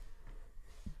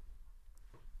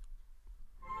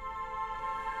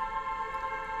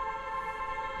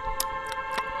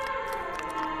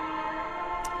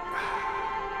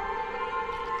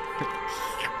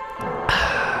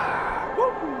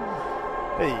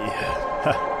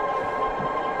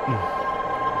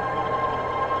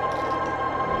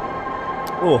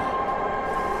Oh.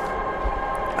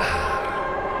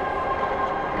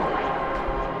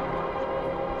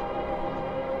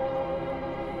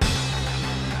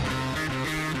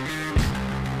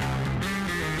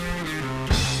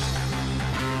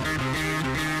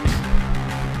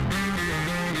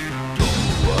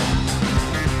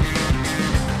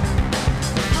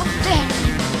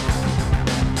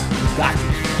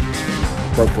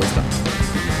 Broke voice done.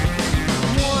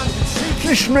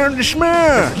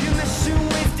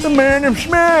 The man of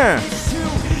Schmer.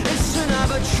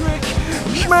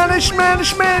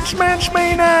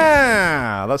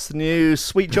 Schmer. That's the new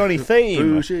Sweet Johnny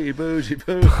theme. Bougie.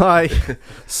 By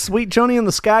Sweet Johnny and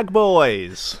the Skag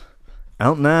Boys.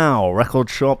 Out now, record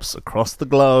shops across the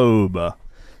globe.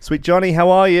 Sweet Johnny, how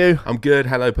are you? I'm good.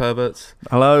 Hello, perverts.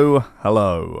 Hello.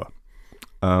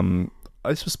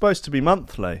 This was supposed to be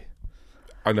monthly.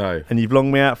 I know. And you've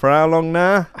longed me out for how long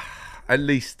now? At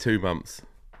least 2 months.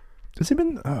 Has it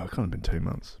been? Oh, it can't have been 2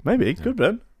 months. Maybe. It could have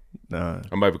been. No.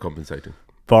 I'm overcompensating.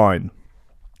 Fine.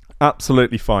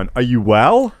 Absolutely fine. Are you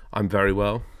well? I'm very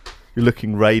well. You're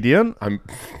looking radiant. I'm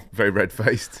very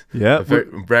red-faced. Yeah.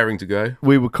 I'm raring to go.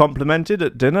 We were complimented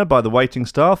at dinner by the waiting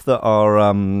staff that our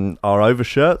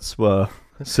overshirts were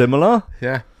similar.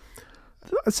 Yeah.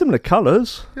 Similar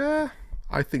colours. Yeah.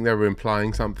 I think they were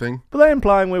implying something. But they're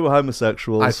implying we were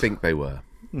homosexuals. I think they were.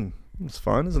 It's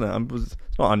fine, isn't it? It's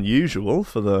not unusual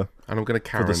for the And I'm going to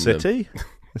Karen for the city.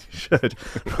 You should.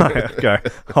 Right, okay.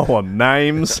 I want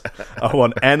names. I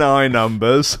want NI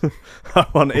numbers. I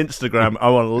want Instagram. I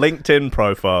want LinkedIn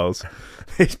profiles.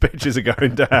 These bitches are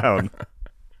going down.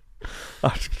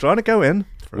 I'm trying to go in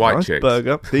for a White nice chicks.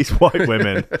 burger. These white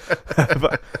women.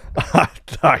 But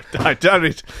I don't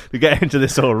need to get into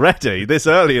this already, this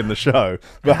early in the show,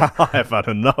 but I have had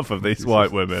enough of these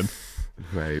white women.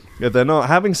 Mate. If they're not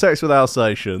having sex with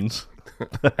Alsatians,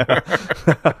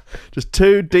 just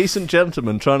two decent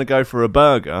gentlemen trying to go for a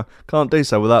burger, can't do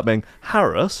so without being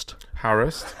harassed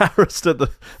at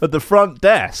the front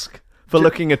desk for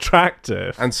looking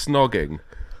attractive. And snogging.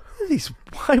 These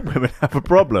white women have a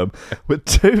problem with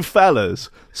two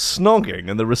fellas snogging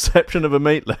in the reception of a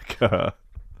meat liquor.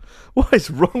 What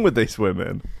is wrong with these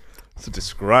women? It's a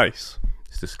disgrace.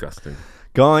 It's disgusting.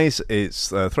 Guys, it's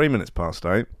 3 minutes past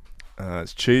 8.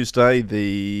 It's Tuesday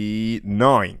the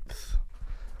 9th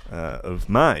of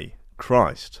May.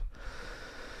 Christ.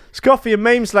 It's Coffee and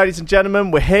Memes, ladies and gentlemen.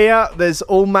 We're here. There's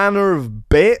all manner of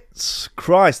bits.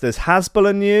 Christ, there's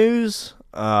Hasbulla news,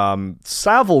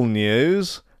 Savile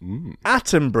news,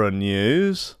 Attenborough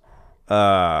news.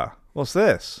 What's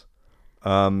this?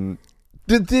 The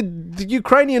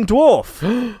Ukrainian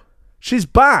dwarf. She's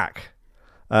back.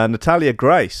 Natalia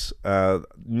Grace.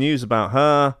 News about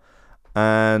her.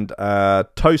 And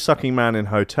toe-sucking man in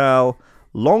hotel.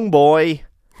 Long boy.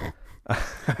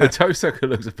 The toe sucker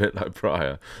looks a bit like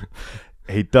Pryor.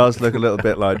 He does look a little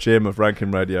bit like Jim of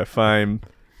Rankin Radio fame.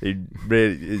 He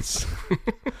really is.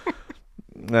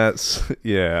 That's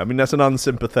an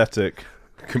unsympathetic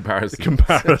Comparison,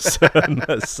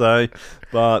 let's say,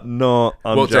 but not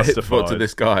unjustified. What to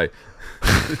this guy?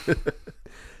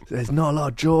 There's not a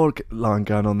lot of jawline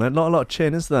going on there. Not a lot of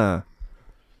chin, is there?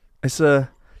 It's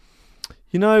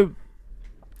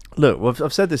look,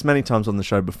 I've said this many times on the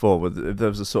show before. There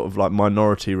was a sort of like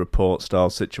Minority Report style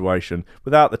situation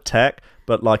without the tech,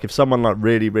 but like if someone like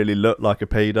really, really looked like a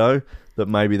pedo, that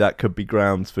maybe that could be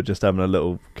grounds for just having a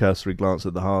little cursory glance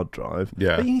at the hard drive.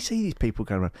 Yeah. But you see these people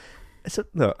going around.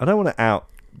 Look, I don't want to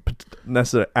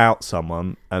necessarily out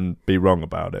someone and be wrong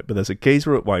about it, but there's a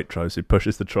geezer at Waitrose who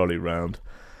pushes the trolley round,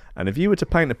 and if you were to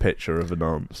paint a picture of a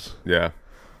nonce, yeah,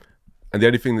 and the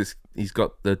only thing he's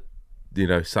got the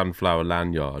sunflower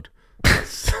lanyard.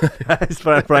 That's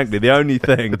frankly the only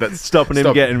thing that's stopping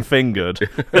him getting fingered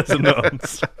as a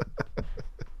nonce.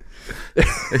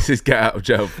 This is get out of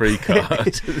jail free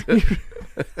card.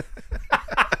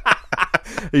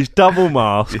 He's double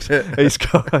masked. Yeah. He's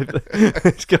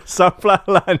got sunflower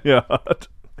lanyard.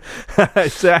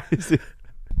 It's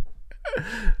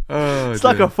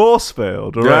like a force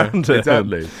field around him.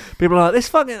 Exactly. People are like, this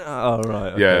fucking... Oh,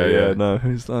 right. Okay, Yeah. No,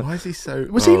 he's like... Why is he so...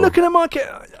 Was he looking at my kid?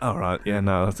 Oh, right. Yeah,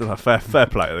 no. That's a fair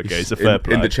play to the geezer. Fair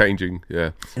play. In the changing,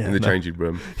 changing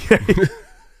room.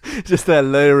 Just there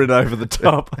luring over the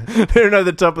top. Luring over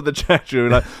the top of the change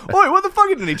room. Like, oi, what the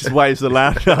fuck? And he just waves the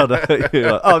lanyard at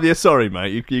you. Like, oh, yeah, sorry,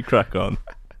 mate. You crack on.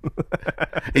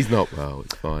 He's not well.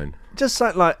 It's fine. Just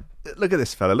like, look at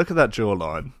this fella. Look at that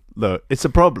jawline. Look, it's a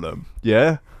problem,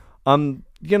 yeah?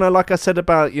 Like I said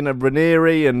about,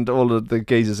 Raniere and all of the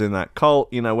geezers in that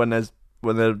cult, when there's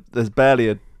barely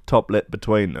a top lip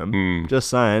between them. Just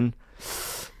saying,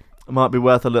 it might be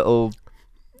worth a little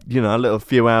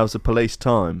few hours of police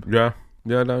time. Yeah,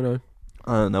 no. I don't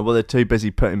know. Well, they're too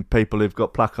busy putting people who've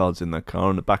got placards in their car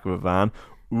in the back of a van.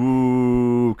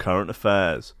 Ooh, current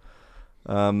affairs.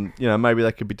 Maybe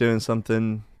they could be doing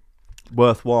something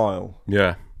worthwhile.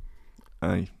 Yeah.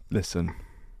 Hey, listen.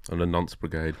 On a nonce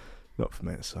brigade. Not for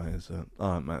me to say, is it?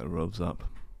 I don't make the rules up.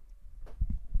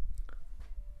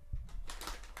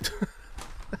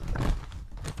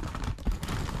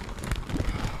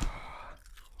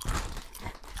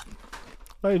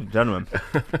 Ladies and gentlemen,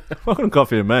 welcome to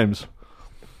Coffee and Memes.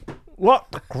 What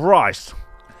Christ?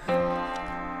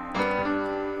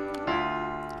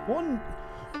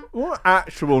 What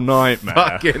actual nightmare.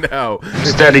 Fucking hell.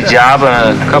 Steady job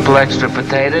and a couple extra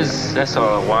potatoes. That's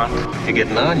all I want. You're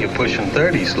getting on. You're pushing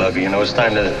 30, Slugger. You know, it's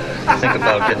time to think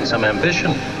about getting some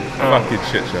ambition. Fucking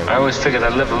shit show. I always figured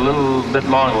I'd live a little bit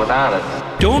longer without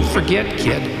it. Don't forget,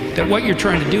 kid, that what you're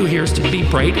trying to do here is to be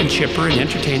bright and chipper and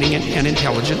entertaining and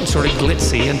intelligent and sort of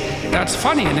glitzy, and that's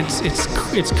funny, and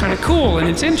it's kind of cool, and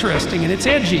it's interesting, and it's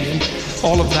edgy, and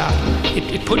all of that.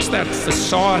 It puts that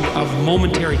facade of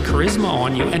momentary charisma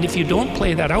on you, and if you don't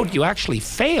play that out, you actually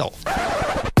fail.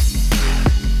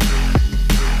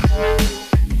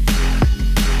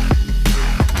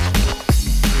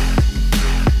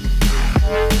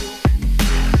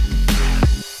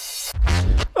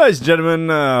 Ladies and gentlemen,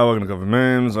 welcome to Coffee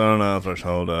Memes on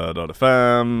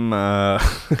Threshold.fm.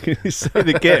 Can you say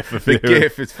the GIF? The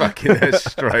GIF is fucking there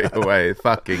straight away.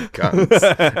 Fucking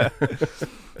cunts.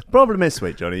 Problem is,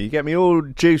 sweet Johnny, you get me all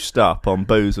juiced up on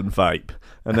booze and vape,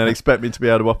 and then expect me to be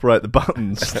able to operate the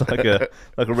buttons like a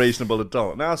reasonable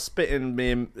adult. Now spitting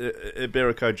me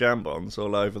Iberico jambons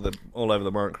all over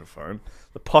the microphone,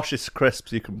 the poshest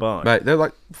crisps you can buy. Mate, they're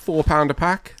like £4 a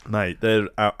pack. Mate, they're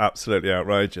absolutely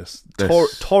outrageous. They're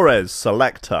Torres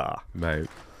Selector. Mate,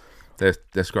 they're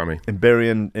scrummy.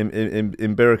 Iberico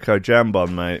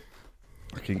jambon, mate.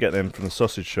 I can get them from the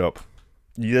sausage shop.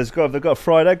 They've got a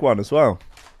fried egg one as well.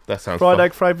 That sounds fried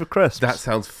egg flavoured crisps. That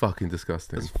sounds fucking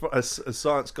disgusting. Has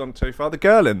science gone too far? The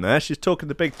girl in there, she's talking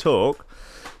the big talk.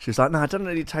 She's like, no, it doesn't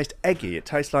really taste eggy. It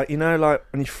tastes like, like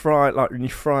when you fry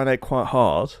an egg quite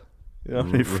hard.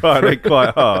 When you fry an egg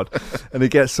quite hard, and it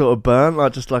gets sort of burnt,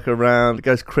 it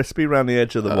goes crispy around the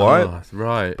edge of the white. Oh, that's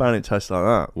right. Apparently it tastes like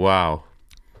that. Wow.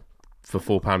 For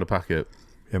 £4 a packet.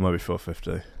 Yeah, it might be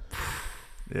 $4.50.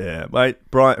 Yeah, mate,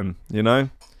 Brighton,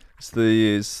 It's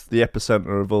the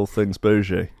epicenter of all things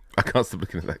bougie. I can't stop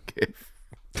looking at that GIF.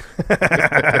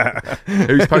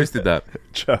 Who's posted that?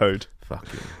 Chode.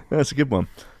 Fucking. That's a good one.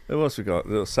 What else we got? A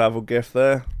little Savile gift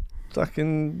there.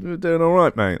 We're doing all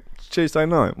right, mate. It's Tuesday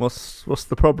night. What's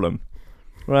the problem?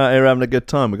 We're out here having a good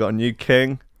time. We got a new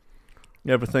king.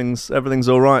 Everything's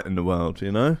all right in the world,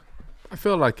 I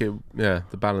feel like the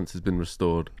balance has been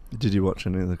restored. Did you watch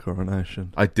any of the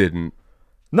coronation? I didn't.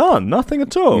 Nothing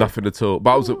at all. Nothing at all.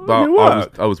 But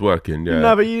I was working. Yeah.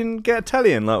 No, but you didn't get a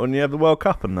telly in like when you have the World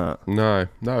Cup and that. No.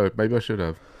 Maybe I should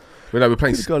have. But no, we're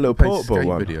playing. Got a little portable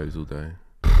one. Videos all day.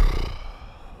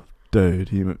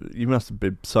 Dude, you must have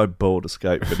been so bored of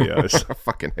skate videos. I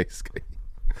fucking hate skate.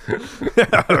 Look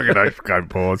at those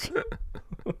skateboards.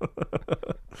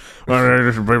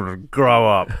 People to grow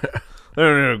up. They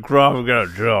don't need to grow up and get a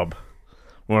job.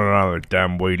 What are those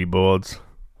damn weedy boards?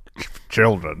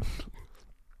 Children.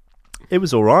 It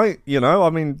was all right, I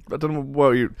mean, I don't know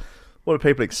what do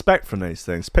people expect from these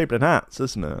things. People in hats,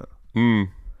 isn't it?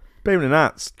 People in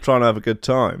hats trying to have a good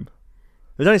time.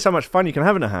 There's only so much fun you can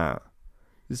have in a hat.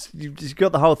 You've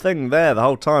got the whole thing there the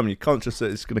whole time. You're conscious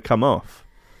that it's going to come off,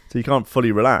 so you can't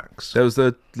fully relax. There was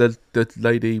the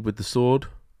lady with the sword.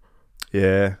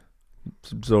 Yeah,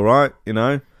 it was all right.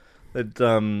 They'd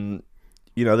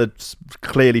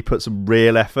clearly put some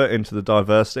real effort into the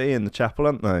diversity in the chapel,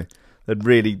 hadn't they? They'd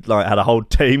really had a whole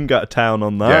team go to town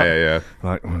on that. Yeah.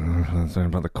 Like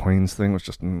about the Queen's thing was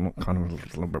just kind of a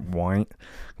little bit white.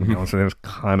 So it was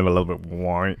kind of a little bit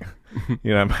white.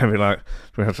 Maybe we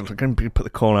have to put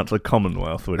the call out to the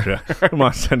Commonwealth, would you? We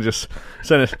might send a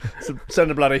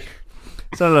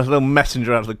little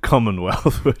messenger out to the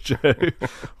Commonwealth, would you? A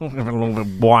little bit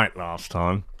white last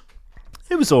time.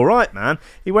 It was all right, man.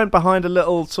 He went behind a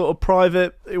little sort of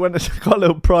private. He got a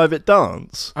little private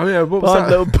dance. Oh yeah, what was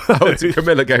that?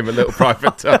 Camilla gave him a little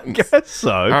private dance. I guess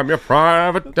so. I'm your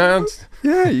private dance.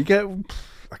 Yeah, you get.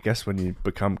 I guess when you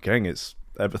become king,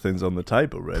 everything's on the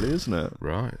table, really, isn't it?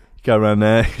 Right. You go around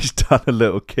there. He's done a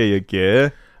little key of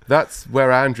gear. That's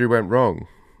where Andrew went wrong.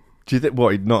 Do you think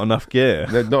he'd not enough gear?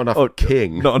 No, not enough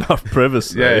king. Not enough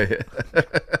privacy. Yeah.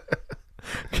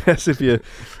 I guess if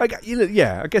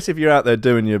you're out there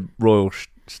doing your royal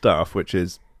stuff, which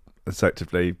is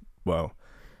effectively, well,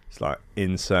 it's like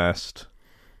incest,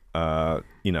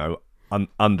 underage,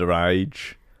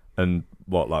 and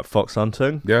like fox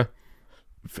hunting,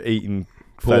 eating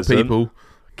Poor pheasant, people.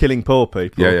 killing poor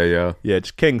people. Yeah. Yeah,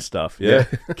 just king stuff,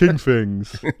 king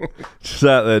things. Just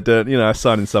out there doing,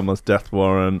 signing someone's death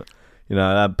warrant,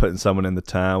 putting someone in the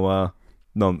tower,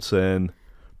 nonsense,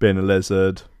 being a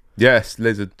lizard. Yes,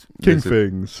 lizard. King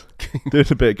things. Doing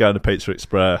a bit of going to Pizza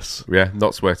Express. Yeah,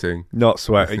 not sweating. Not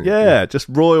sweating. Yeah, just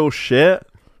royal shit.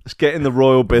 Just getting the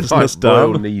royal business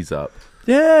done. Royal knees up.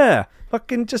 Yeah,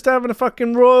 fucking just having a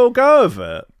fucking royal go of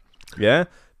it. Yeah,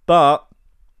 but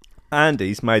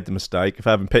Andy's made the mistake of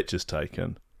having pictures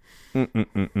taken.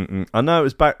 I know it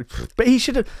was back, but he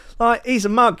should have. He's a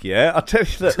mug, yeah. I tell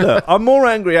you that. Look, I'm more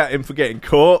angry at him for getting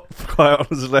caught. Quite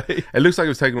honestly, it looks like he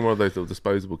was taking one of those little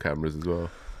disposable cameras as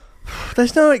well.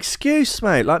 There's no excuse,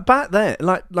 mate. Like back then,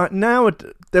 like now,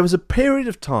 there was a period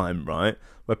of time, right,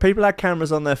 where people had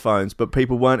cameras on their phones, but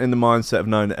people weren't in the mindset of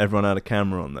knowing that everyone had a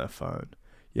camera on their phone.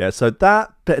 Yeah, so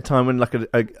that bit of time when like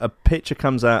a picture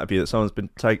comes out of you that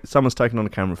someone's taken on a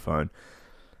camera phone,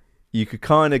 you could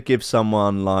kind of give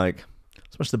someone like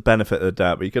as much the benefit of the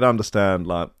doubt, but you could understand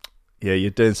like, yeah, you're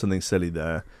doing something silly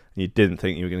there, and you didn't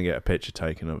think you were going to get a picture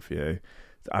taken of you.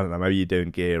 I don't know, maybe you're doing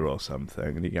gear or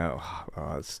something, and you go,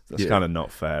 that's kind of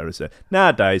not fair, is it?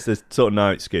 Nowadays, there's sort of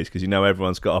no excuse because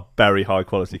everyone's got a very high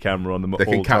quality camera on them at all times.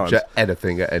 They can capture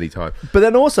anything at any time. But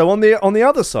then also on the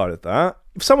other side of that,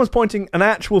 if someone's pointing an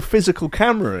actual physical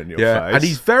camera in your face, and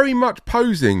he's very much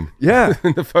posing. Yeah,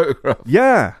 in the photograph.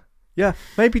 Yeah.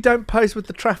 Maybe don't pose with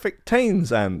the traffic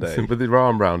teens, Andy. With your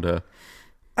arm round her.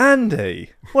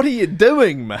 Andy, what are you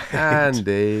doing, mate?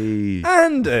 Andy.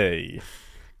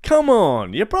 Come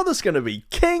on, your brother's going to be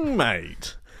king,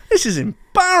 mate. This is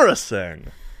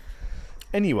embarrassing.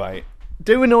 Anyway,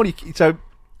 so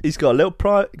he's got a little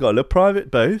private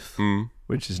booth,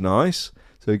 which is nice.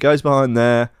 So he goes behind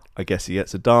there. I guess he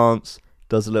gets a dance,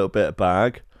 does a little bit of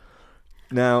bag.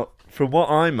 Now, from what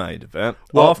I made of it,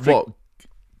 what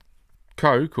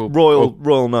Coke or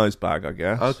royal nose bag, I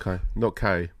guess. Okay, not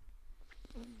K.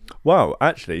 Well,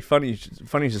 actually, funny you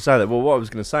should say that. Well, what I was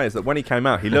going to say is that when he came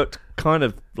out, he looked kind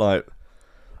of like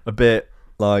a bit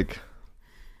like,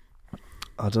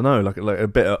 I don't know, like a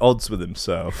bit at odds with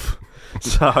himself.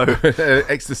 So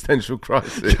existential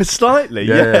crisis. Slightly,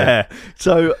 yeah.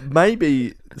 So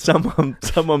maybe someone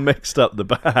mixed up the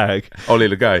bag. Ollie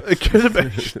Le Gay. It could have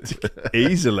been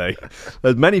easily.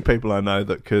 There's many people I know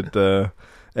that could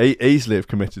easily have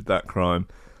committed that crime.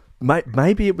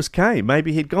 Maybe it was Kay.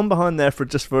 Maybe he'd gone behind there for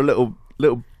a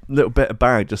little bit of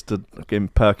bag just to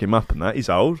perk him up and that. He's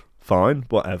old, fine,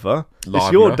 whatever.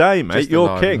 It's your day, mate.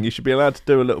 You're king. You should be allowed to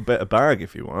do a little bit of bag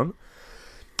if you want.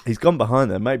 He's gone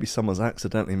behind there. Maybe someone's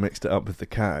accidentally mixed it up with the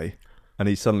K, and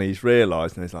he's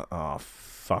realised, and he's like, "Oh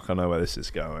fuck, I know where this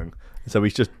is going." So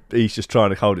he's just trying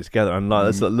to hold it together, and like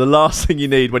that's the last thing you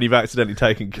need when you've accidentally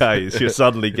taken K is you're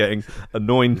suddenly getting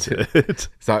anointed. It's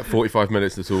like 45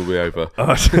 minutes, this will be over.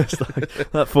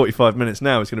 That 45 minutes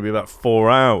now is going to be about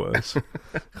 4 hours.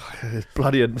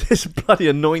 This bloody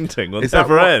anointing will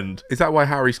never end. Is that why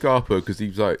Harry Scarpa? Because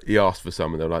he asked for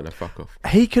some, and they're like, "No, fuck off."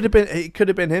 It could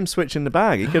have been him switching the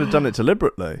bag. He could have done it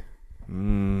deliberately.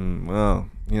 Well,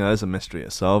 there's a mystery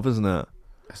to solve, isn't it?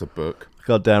 That's a book.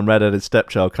 Goddamn red-headed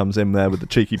stepchild comes in there with the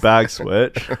cheeky bag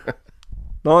switch.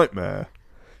 Nightmare.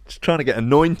 Just trying to get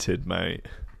anointed, mate.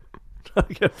 Trying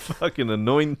to get fucking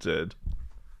anointed.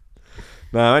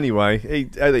 No, anyway, I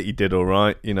think he did all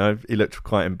right. He looked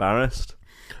quite embarrassed.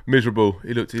 Miserable.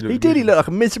 He looked. He did. He looked like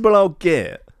a miserable old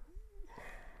git.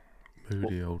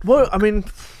 Moody old. Well, I mean,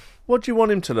 what do you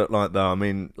want him to look like, though? I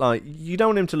mean, like, you don't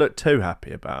want him to look too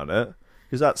happy about it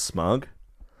because that's smug.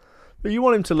 But you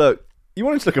want him to look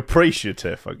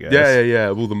appreciative, I guess. Yeah.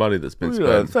 Of all the money that's been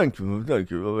spent. Thank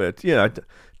you.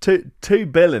 Two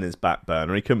bill in his back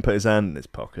burner. He couldn't put his hand in his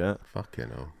pocket. Fucking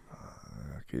hell.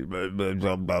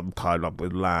 I'm tied up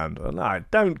with land. No,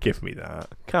 don't give me that.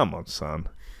 Come on, son.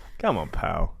 Come on,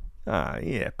 pal. Put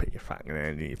your fucking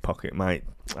hand in your pocket, mate.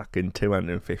 Fucking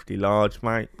 250 large,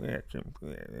 mate. Yeah,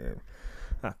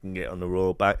 I can get on the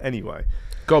royal back. Anyway.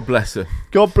 God bless her.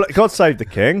 God save the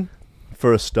king.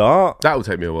 For a start, that will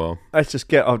take me a while. Let's just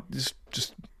get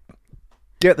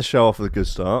the show off with a good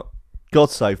start. God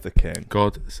save the king.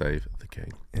 God save the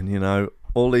king. And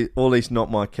all these not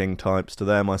my king types, to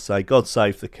them I say, God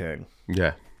save the king.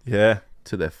 Yeah.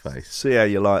 To their face. See how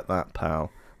you like that, pal.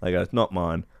 They go, it's not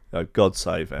mine. I go, God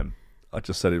save him. I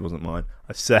just said it wasn't mine.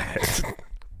 I said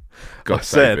God I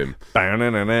save said, him. and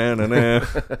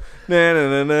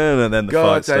then the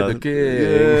God fight save the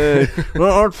started. king.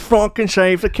 Lord fucking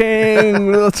save the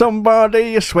king.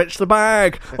 Somebody switch the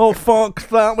bag. Oh fuck,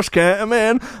 that was getting.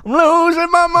 I'm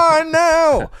losing my mind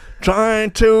now.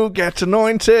 Trying to get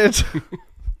anointed.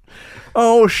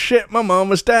 Oh shit, my mum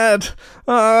was dead.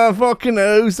 Ah, fucking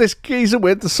who's this geezer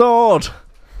with the sword?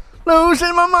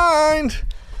 Losing my mind.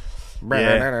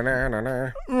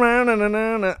 Hezbollah.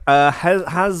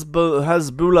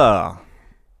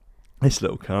 This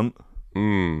little cunt.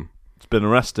 He's been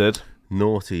arrested.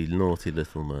 Naughty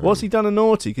little man. What's he done a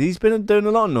naughty? Because he's been doing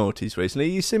a lot of naughties recently.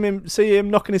 You see him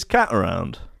knocking his cat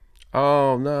around.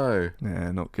 Oh no.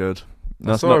 Yeah, not good.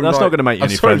 That's not going to make you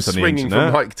any friends on the swinging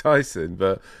internet. from Mike Tyson,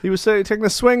 but He was taking a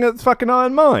swing at fucking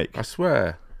Iron Mike. I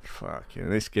swear. Fucking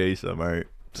this geezer, mate.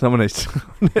 Someone needs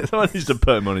to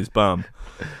put him on his bum.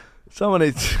 Someone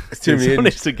needs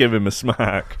to give him a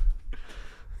smack.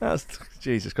 That's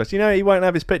Jesus Christ. You know he won't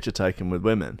have his picture taken with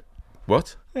women.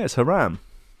 What? Yeah, it's haram.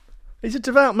 He's a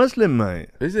devout Muslim, mate.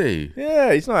 Is he?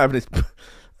 Yeah, he's not having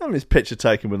his picture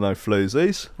taken with no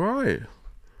floozies. Right.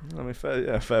 I mean,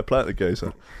 fair play to the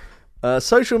geezer.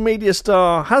 Social media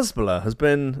star Hezbollah has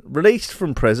been released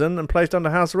from prison and placed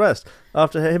under house arrest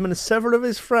after him and several of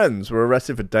his friends were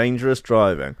arrested for dangerous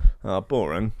driving.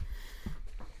 Boring.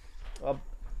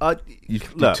 You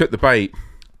took the bait.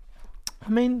 I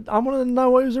mean, I want to know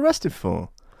what he was arrested for.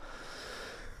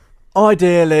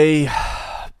 Ideally,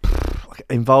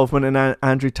 involvement in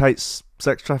Andrew Tate's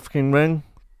sex trafficking ring.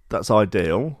 That's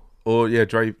ideal. Or, yeah,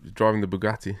 driving the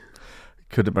Bugatti.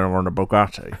 Could have been on a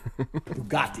Bugatti.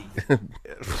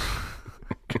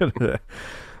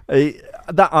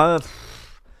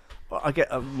 I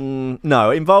get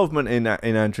no involvement in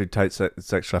Andrew Tate's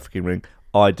sex trafficking ring.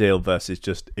 Ideal versus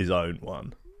just his own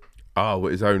one. Oh,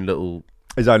 what, his own little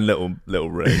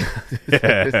ring.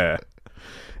 Yeah,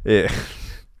 yeah.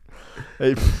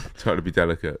 Trying to be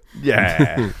delicate.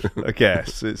 Yeah, I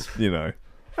guess it's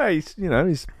Hey,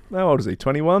 he's how old is he?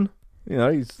 21.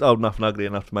 He's old enough and ugly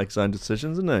enough to make his own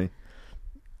decisions, isn't he?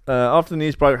 After the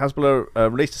news broke,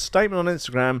 Hezbollah released a statement on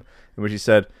Instagram in which he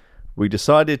said, "We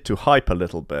decided to hype a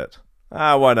little bit.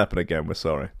 Won't happen again, we're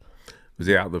sorry." Was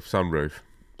he out the sunroof?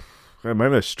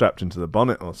 Maybe they're strapped into the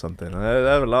bonnet or something. I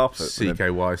have a laugh at it.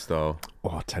 CKY style. Oh,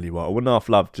 I'll tell you what, I wouldn't half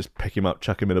love just pick him up,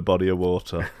 chuck him in a body of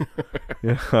water.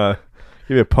 Give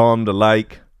you a pond, a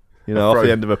lake, off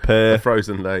the end of a pier. A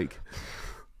frozen lake.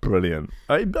 Brilliant.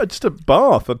 Just a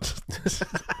bath.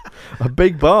 A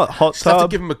big bath, hot Just tub. have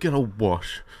to give him a good old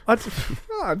wash. I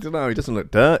don't know, he doesn't look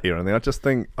dirty or anything. I just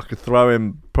think I could throw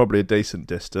him probably a decent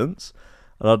distance.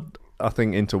 And I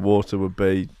think into water would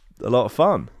be a lot of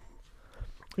fun.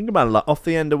 Think about it, like off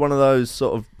the end of one of those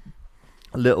sort of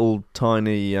little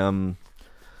tiny, having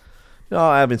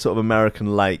sort of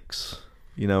American lakes.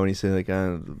 When you see they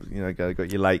go, got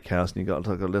your lake house and you got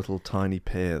like a little tiny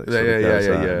pier that sort of goes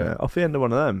out. Yeah. Off the end of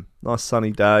one of them, nice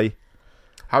sunny day.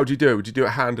 How would you do it? Would you do it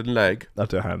hand and leg? I'd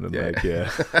do hand and leg,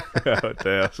 yeah.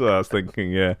 That's what I was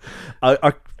thinking, yeah.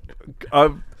 I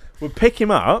would pick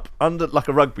him up under like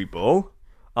a rugby ball.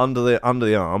 Under the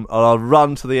arm, and I'll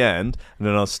run to the end, and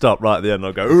then I'll stop right at the end, and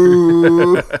I'll go,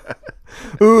 ooh,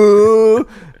 ooh,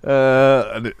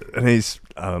 and he's,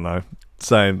 I don't know,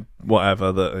 saying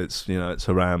whatever, that it's, it's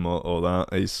haram or that.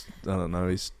 He's, I don't know,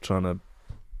 he's trying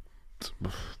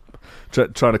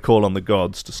to call on the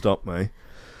gods to stop me,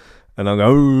 and I'll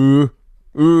go, ooh,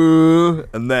 ooh,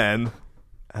 and then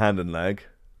hand and leg,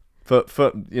 for.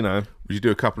 Would you do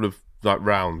a couple of like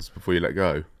rounds before you let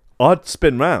go? I'd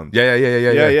spin round.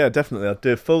 Yeah, Definitely. I'd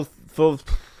do a full.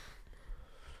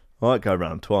 I might go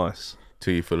round twice.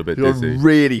 Till you feel a bit You'll dizzy.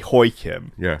 really hoik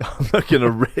him. Yeah. I'm not going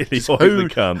to really hoik the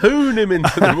cunt. Hoon him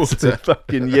into the water.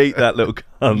 Fucking yeet that little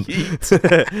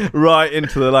cunt. Right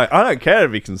into the lake. I don't care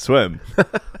if he can swim.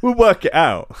 We'll work it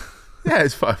out. Yeah,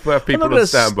 it's fine. We'll have people I'm not on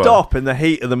standby. stop in the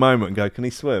heat of the moment and go, can he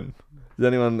swim?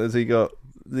 Does he need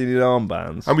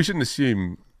armbands? And we shouldn't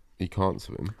assume he can't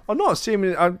swim. I'm not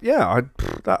assuming.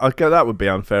 That would be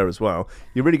unfair as well.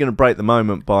 You're really going to break the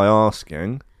moment by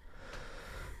asking.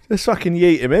 Just fucking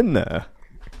yeet him in there.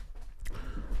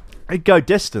 He'd go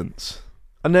distance,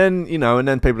 and then people are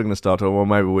going to start. Oh, well,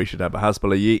 maybe we should have a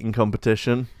Hezbollah yeeting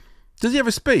competition. Does he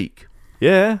ever speak?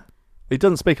 Yeah, he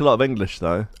doesn't speak a lot of English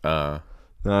though.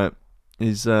 No,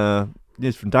 he's from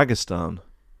Dagestan.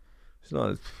 It's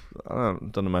not. I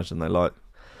don't imagine they like.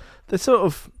 They're sort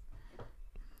of.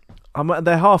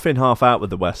 They're half in, half out with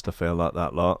the West. I feel like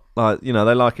that lot. Like they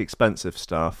like expensive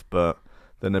stuff, but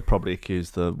then they'd probably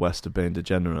accuse the West of being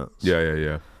degenerates.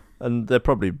 Yeah. And they're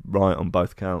probably right on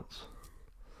both counts.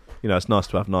 It's nice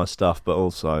to have nice stuff, but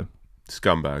also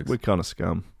scumbags. We're kind of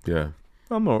scum. Yeah.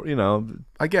 I'm all, you know.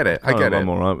 I get it. I get it. I'm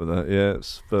all right with it. Yeah,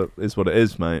 it's what it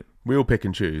is, mate. We all pick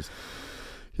and choose.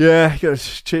 Yeah, you got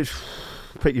to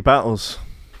pick your battles.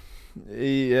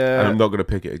 And I'm not going to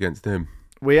pick it against him.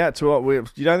 We had to.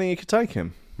 You don't think you could take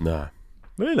him? No.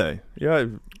 Really?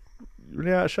 You're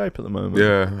really out of shape at the moment.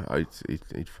 Yeah,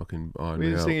 he'd fucking iron We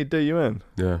me just out. think he'd do you in.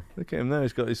 Yeah. Look at him there.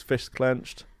 He's got his fists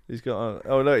clenched. He's got.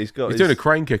 He's doing a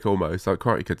crane kick almost, like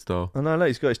Karate Kid style. I know. Look,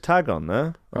 he's got his tag on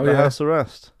there. Oh, Under yeah. house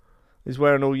arrest. He's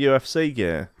wearing all UFC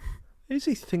gear. Who does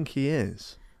he think he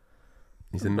is?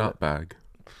 He's a nutbag.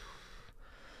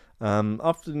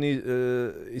 After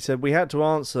he said we had to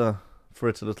answer for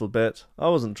it a little bit. I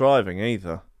wasn't driving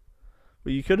either.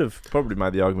 Well, you could have probably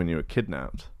made the argument you were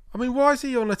kidnapped. I mean, why is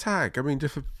he on a tag? I mean,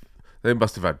 they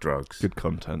must have had drugs. Good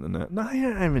content in it. No, you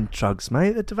don't having drugs,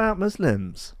 mate. They're devout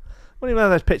Muslims. What do you mean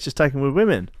those pictures taken with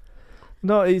women?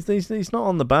 No, he's not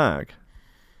on the bag.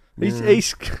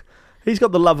 He's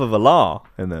got the love of Allah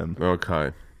in him.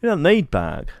 Okay. You don't need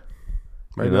bag.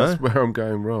 Maybe that's where I'm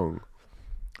going wrong.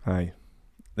 Hey,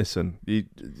 listen. You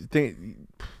think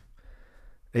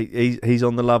he's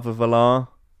on the love of Allah?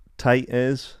 Tate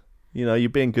is. You know, you're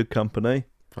being good company.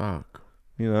 Fuck.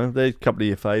 You know, they're a couple of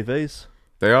your favies.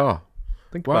 They are.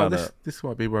 Think Wow, about it. this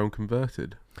might be where I'm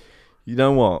converted. You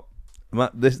know what?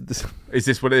 This Is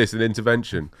this what it is? An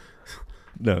intervention?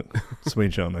 no,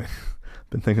 sweet Johnny.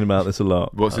 Been thinking about this a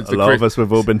lot. What, since a lot of us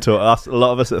we've all been talking. A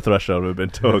lot of us at Threshold we've been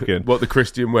talking. What, the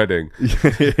Christian wedding?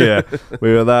 Yeah,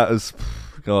 we were that as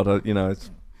God.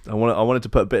 I wanted to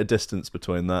put a bit of distance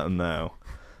between that and now,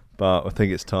 but I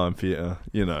think it's time for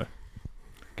you to,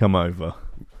 come over.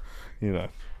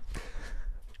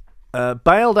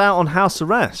 Bailed out on house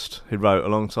arrest. He wrote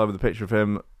alongside with a picture of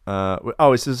him.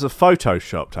 This is a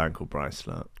photoshopped ankle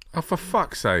bracelet. Oh, for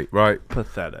fuck's sake! Right,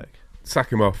 Pathetic.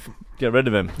 sack him off. Get rid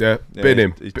of him. Yeah, bin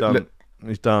him. He's done.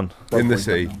 He's done. In the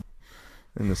sea.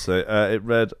 In the sea. It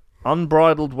read,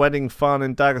 unbridled wedding fun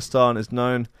in Dagestan is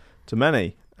known to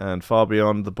many and far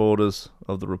beyond the borders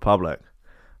of the Republic.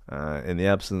 In the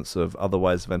absence of other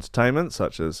ways of entertainment,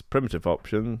 such a primitive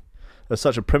option is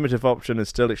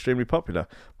still extremely popular.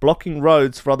 Blocking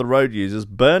roads for other road users,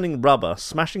 burning rubber,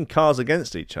 smashing cars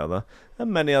against each other,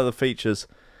 and many other features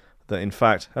that in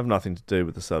fact have nothing to do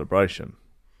with the celebration.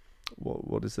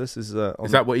 What is this? Is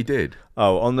that what he did?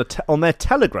 Oh, on their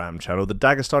Telegram channel, the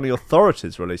Dagestani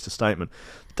authorities released a statement.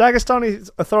 The Dagestani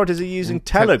authorities are using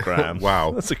Telegram.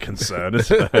 Wow. That's a concern,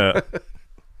 isn't it?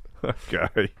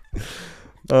 Okay.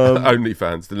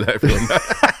 OnlyFans to let everyone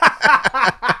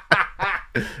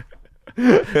know.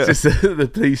 It's just the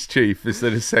police chief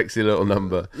instead of sexy little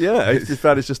number. Yeah, it's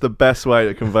just the best way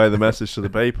to convey the message to the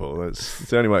people. It's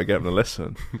the only way to get them to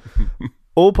listen.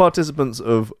 All participants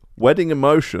of wedding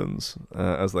emotions,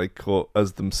 as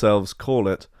themselves call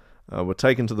it, were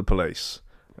taken to the police.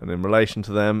 And in relation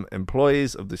to them,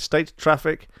 employees of the State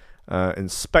Traffic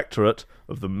Inspectorate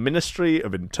of the Ministry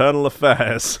of Internal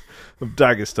Affairs of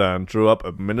Dagestan drew up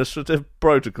administrative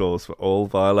protocols for all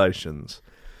violations.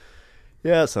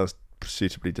 Yeah, that sounds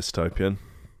suitably dystopian.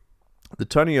 The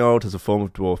 20-year-old has a form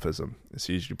of dwarfism. It's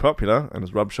hugely popular and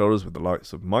has rubbed shoulders with the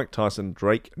likes of Mike Tyson,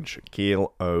 Drake, and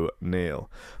Shaquille O'Neal.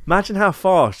 Imagine how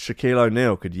far Shaquille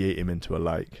O'Neal could yeet him into a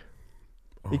lake.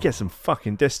 He'd get some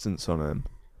fucking distance on him.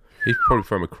 He'd probably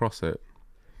throw him across it.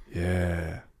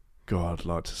 Yeah. God, I'd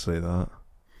like to see that.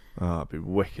 Oh, that'd be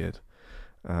wicked.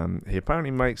 He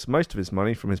apparently makes most of his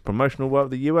money from his promotional work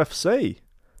with the UFC,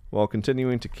 while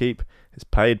continuing to keep his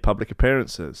paid public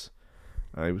appearances.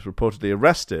 He was reportedly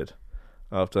arrested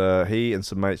after he and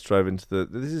some mates drove into the...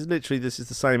 This is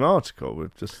the same article.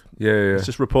 We've just... Yeah. It's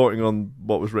just reporting on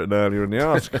what was written earlier in the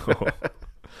article.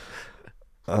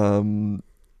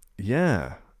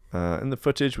 Yeah. In the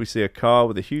footage, we see a car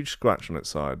with a huge scratch on its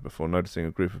side before noticing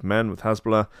a group of men with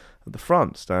Hezbollah at the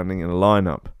front, standing in a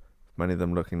lineup. Many of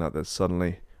them looking like they'd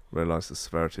suddenly realised the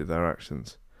severity of their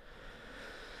actions.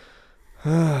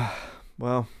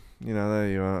 Well, there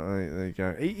you are. There you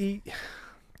go. He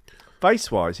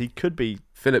face-wise, he could be...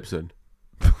 Phillipson.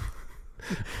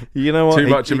 You know what? Too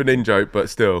much of an in-joke, but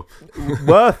still.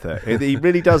 Worth it. He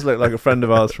really does look like a friend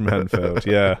of ours from Henfield.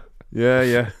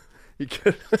 Yeah. He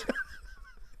could...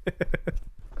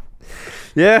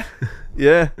 Yeah.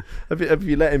 Have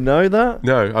you let him know that?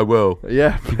 No, I will.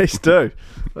 Yeah, please do.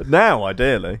 Now,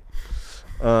 ideally.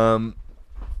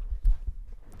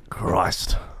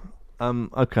 Christ.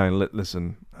 Okay,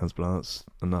 listen, Hezbollah, that's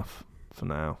enough for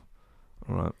now.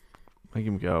 All right, make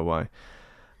him go away.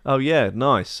 Oh yeah,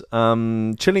 nice.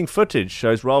 Chilling footage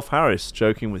shows Rolf Harris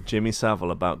joking with Jimmy Savile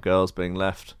about girls being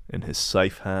left in his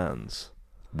safe hands.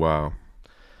 Wow.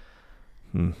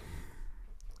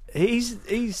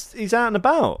 He's out and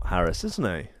about, Harris, isn't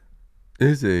he?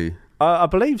 Is he? I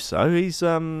believe so. He's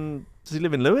does he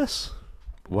live in Lewis?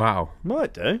 Wow.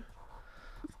 Might do.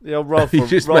 The old Rolf. You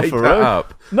just Rolf made Farouk. that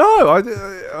up.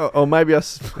 No, or maybe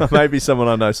maybe someone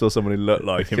I know saw someone who looked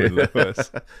like him in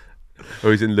Lewis.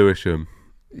 Or he's in Lewisham.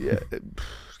 Yeah,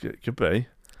 it could be.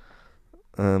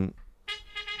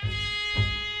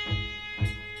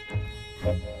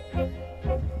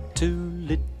 Two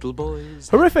little boys.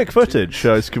 Horrific footage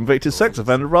shows convicted sex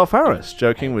offender Rolf Harris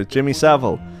joking with Jimmy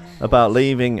Savile about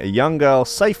leaving a young girl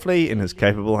safely in his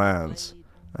capable hands,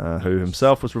 who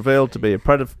himself was revealed to be a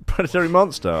predatory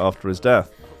monster after his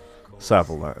death.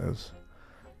 Savile, that is.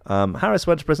 Harris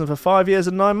went to prison for 5 years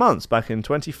and 9 months back in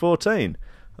 2014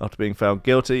 after being found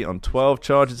guilty on 12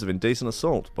 charges of indecent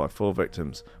assault by 4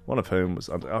 victims, one of whom was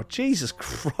under... Oh, Jesus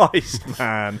Christ,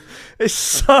 man. It's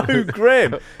so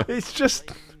grim. It's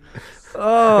just...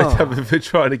 Oh. We're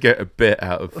trying to get a bit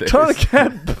out of this. I'm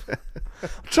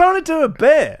trying to do a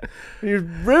bit. You're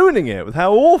ruining it with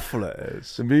how awful it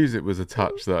is. The music was a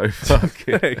touch, though. Fuck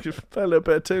it. Just play a little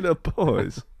bit of Two Little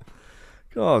Boys.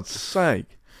 God's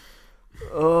sake.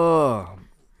 Oh.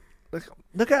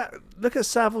 Look at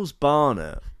Savile's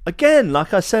Barnet. Again,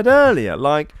 like I said earlier,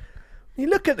 like, you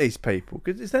look at these people,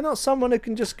 because is there not someone who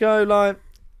can just go like,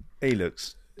 he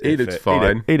looks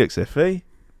fine. He looks iffy.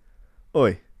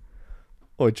 Oi,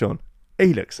 John.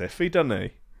 He looks iffy, doesn't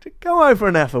he? Go over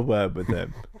and have a word with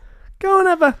him. Go and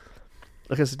have a...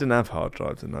 I guess he didn't have hard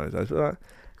drives in those days, but like,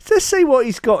 let's see what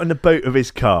he's got in the boot of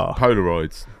his car.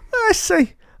 Polaroids. Let's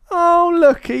see. Oh,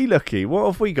 looky. What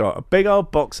have we got? A big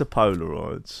old box of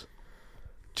Polaroids.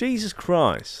 Jesus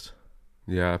Christ.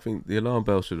 Yeah, I think the alarm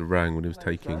bell should have rang when he was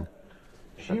taking...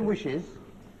 She wishes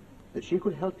that she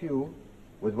could help you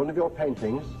with one of your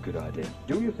paintings. Good idea.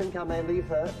 Do you think I may leave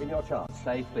her in your charge?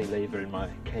 Safely leave her in my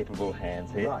capable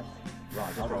hands here. Right.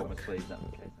 Just roll my sleeves up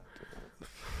in case.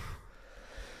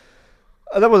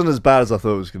 That wasn't as bad as I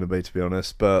thought it was going to be, to be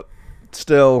honest, but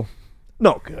still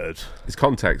not good. It's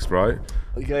context, right?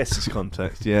 I guess it's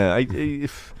context, yeah.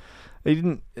 He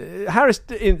didn't... Harris,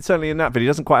 certainly in that video,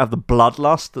 doesn't quite have the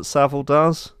bloodlust that Savile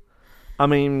does. I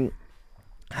mean,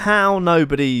 how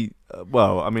nobody...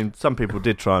 Well, I mean, some people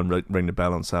did try and ring the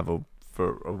bell on Savile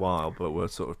for a while, but were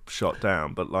sort of shot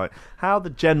down. But, like, how the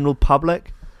general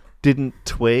public didn't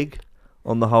twig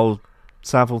on the whole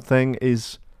Savile thing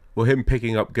is... Well, him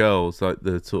picking up girls, like,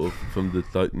 the sort of from the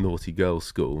like naughty girls'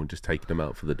 school and just taking them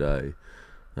out for the day.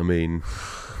 I mean...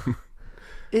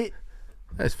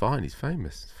 It's fine, he's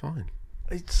famous, it's fine.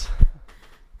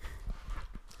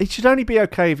 It should only be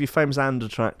okay if you're famous and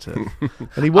attractive.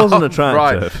 And he wasn't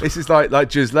attractive. Right, this is like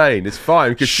Ghislaine, it's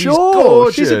fine because she's sure,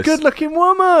 gorgeous. She's a good-looking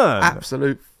woman.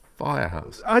 Absolute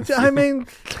firehouse. I mean,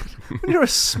 when you're a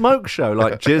smoke show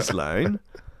like Ghislaine,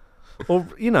 or,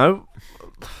 you know,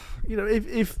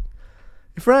 if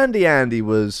Randy Andy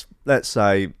was, let's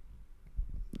say,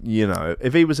 you know,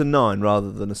 if he was a 9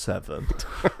 rather than a 7...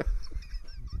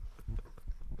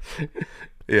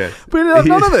 Yeah, we'd have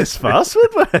none of this fuss,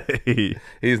 would we?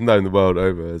 He's known the world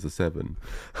over as a 7.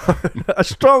 A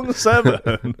strong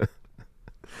 7.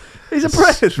 He's a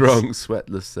prince. Strong,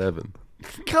 sweatless 7.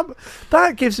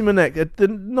 That gives him the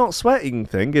not sweating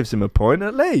thing gives him a point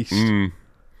at least.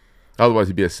 Otherwise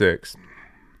he'd be a 6.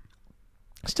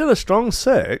 Still a strong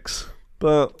 6,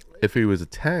 but if he was a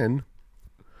 10...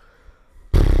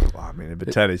 Well, I mean, if a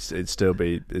 10, it'd still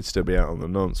be out on the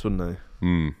nonce, wouldn't he?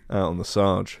 Out on the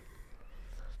Sarge.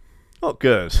 Not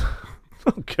good.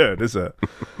 Not good, is it?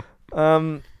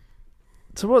 So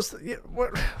what's...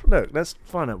 look, let's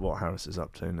find out what Harris is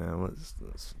up to now.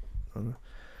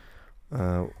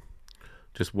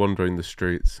 Just wandering the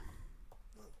streets.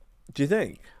 Do you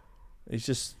think? He's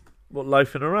just,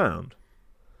 loafing around?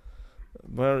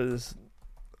 Where is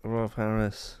Rolf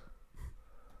Harris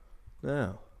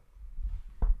now?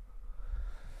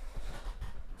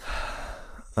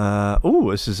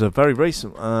 This is a very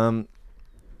recent...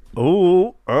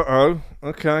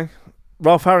 okay.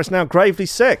 Rolf Harris now gravely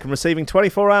sick and receiving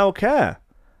 24-hour care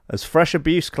as fresh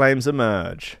abuse claims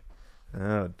emerge.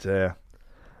 Oh, dear.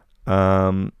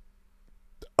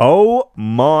 Oh,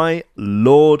 my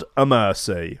Lord a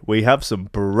mercy. We have some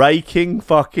breaking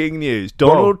fucking news.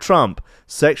 Donald Trump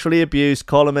sexually abused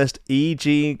columnist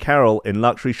E.G. Carroll in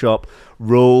luxury shop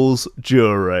rules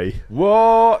jury.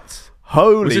 What?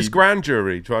 Holy... Was this grand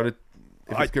jury trying to...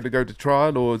 If it's going to go to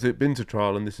trial, or has it been to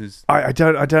trial? And this is I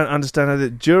don't understand how the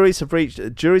juries have reached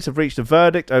a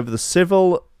verdict over the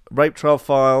civil rape trial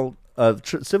filed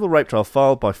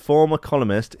by former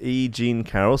columnist E. Jean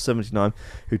Carroll, 79,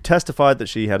 who testified that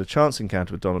she had a chance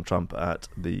encounter with Donald Trump at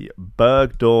the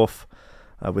Bergdorf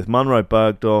with Monroe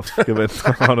Bergdorf at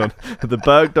the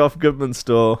Bergdorf Goodman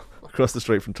store across the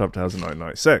street from Trump Towers in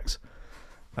 1996.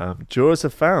 Jurors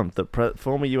have found that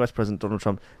former US President Donald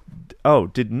Trump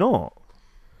did not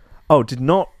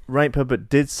rape her, but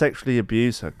did sexually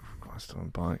abuse her. Christ on a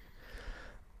bike.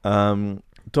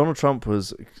 Donald Trump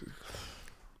was...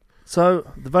 So,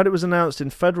 the verdict was announced in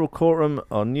federal courtroom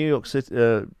in New York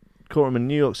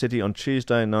City on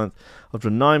Tuesday 9th. After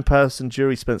a 9-person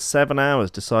jury spent 7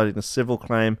 hours deciding a civil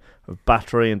claim of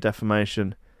battery and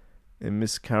defamation in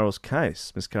Miss Carroll's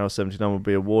case. Miss Carroll, 79, will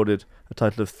be awarded a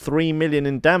total of $3 million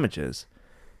in damages,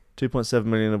 $2.7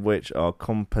 million of which are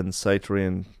compensatory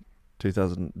and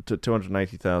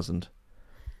 $280,000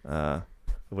 of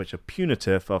which are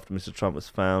punitive after Mr. Trump was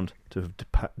found to have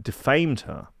defamed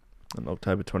her in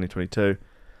October 2022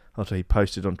 after he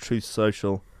posted on Truth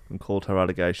Social and called her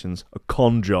allegations a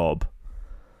con job.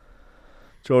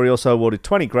 Jury also awarded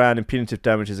 $20,000 in punitive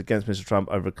damages against Mr. Trump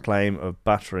over a claim of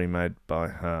battery made by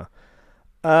her.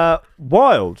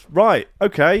 Wild. Right,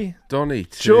 okay. Donny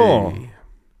T. Sure.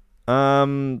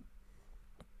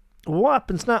 What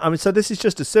happens now? I mean, so this is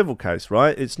just a civil case,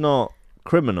 right? It's not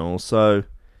criminal, so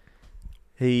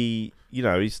he's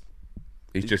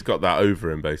just got that over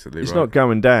him, basically. He's right? not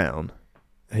going down.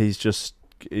 He's just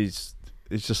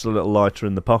a little lighter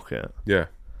in the pocket. Yeah.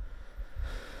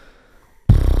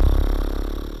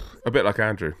 A bit like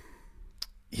Andrew.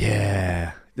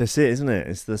 Yeah, that's it, isn't it?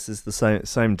 This is the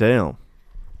same deal.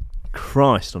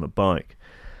 Christ on a bike.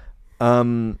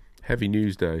 Heavy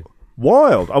news day.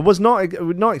 Wild. I was not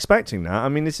expecting that. I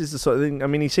mean, this is the sort of thing. I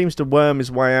mean, he seems to worm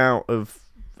his way out of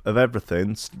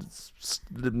everything,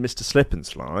 Mr. Slip and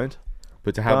Slide.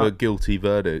 But to have a guilty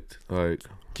verdict,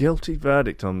 guilty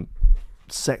verdict on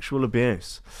sexual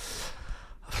abuse.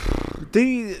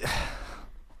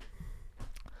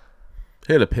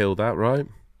 He'll appeal that, right?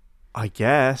 I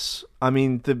guess. I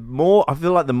mean, the more I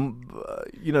feel like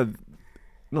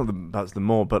that's the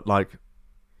more, but like,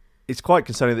 it's quite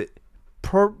concerning that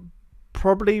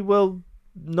probably will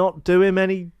not do him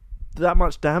that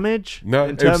much damage. No,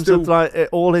 in terms of like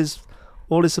all his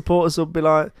supporters will be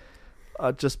like,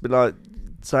 I'd just be like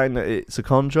saying that it's a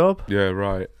con job. Yeah,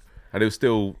 right. And he'll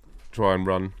still try and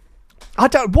run.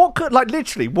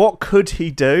 What could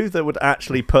he do that would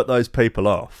actually put those people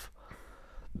off?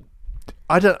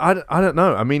 I don't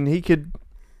know. I mean, he could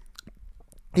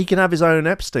have his own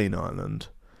Epstein Island,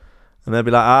 and they'd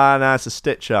be like, no, it's a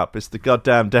stitch up. It's the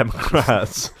goddamn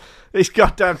Democrats. These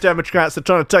goddamn Democrats are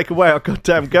trying to take away our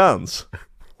goddamn guns.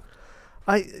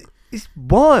 It's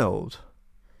wild.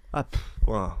 I'm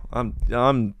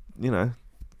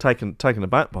taken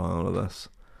aback by all of this.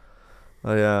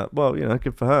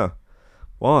 Good for her.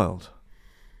 Wild.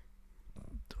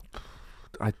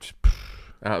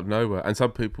 Out of nowhere. And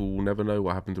some people will never know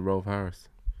what happened to Rolf Harris.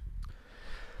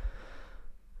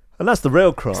 And that's the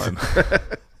real crime.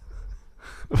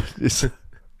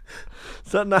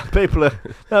 So now people are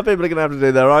going to have to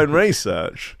do their own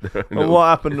research on what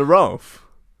happened to Rolf.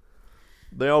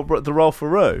 The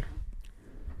Rolf-a-roo.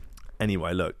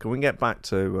 Anyway, look, can we get back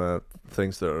to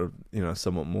things that are,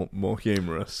 somewhat more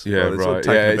humorous? Yeah, it's right. All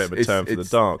taking a bit of a turn for the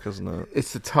dark, isn't it?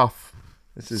 It's a tough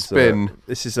spin.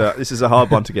 This is a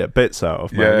hard one to get bits out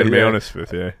of, mate. I'm going to be honest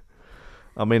with you.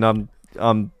 I mean, I'm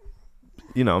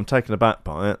taken aback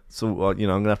by it. So, I'm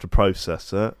going to have to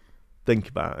process it, think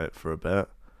about it for a bit,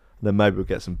 then maybe we'll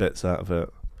get some bits out of it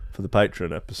for the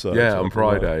Patreon episode. Yeah, on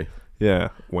Friday. Yeah,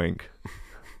 wink.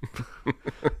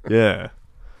 Yeah.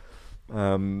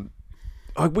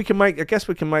 We can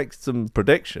make some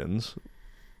predictions.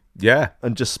 Yeah.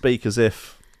 And just speak as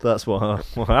if that's what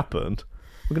happened.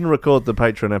 We're going to record the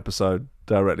Patreon episode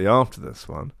directly after this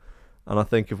one. And I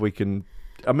think if we can...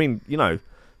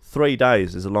 3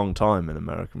 days is a long time in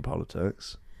American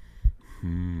politics.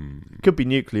 Could be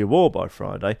nuclear war by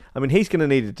Friday. I mean, he's going to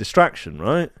need a distraction,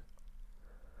 right?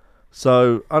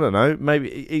 So, I don't know.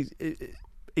 Maybe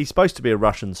he's supposed to be a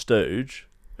Russian stooge.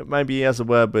 But maybe he has a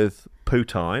word with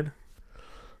Putin.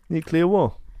 Nuclear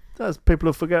war. People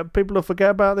will forget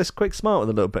about this quick smart with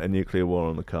a little bit of nuclear war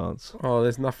on the cards. Oh,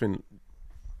 there's nothing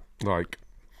like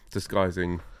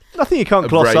disguising. Nothing you can't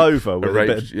gloss over with a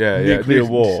bit of nuclear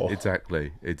war.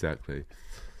 Exactly.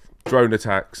 Drone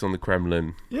attacks on the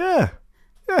Kremlin. Yeah,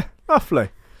 lovely.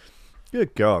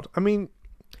 Good God. I mean,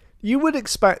 you would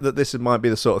expect that this might be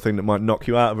the sort of thing that might knock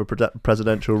you out of a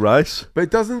presidential race. But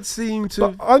it doesn't seem to...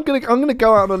 But I'm gonna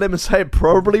go out on a limb and say it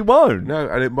probably won't. No,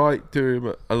 and it might do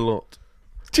him a lot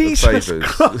Jesus of favours.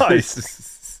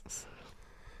 Christ.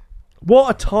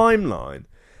 What a timeline.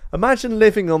 Imagine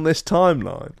living on this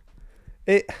timeline.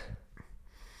 It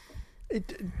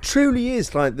truly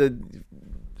is like the...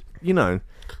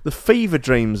 the fever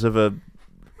dreams of a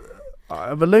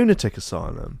lunatic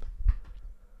asylum.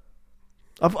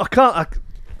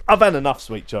 I've had enough,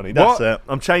 Sweet Johnny. That's it.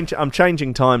 I'm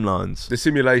changing timelines. The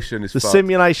simulation is the fucked.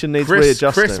 Simulation needs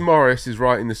readjusting. Chris Morris is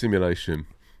writing the simulation.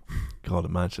 God,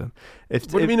 imagine. What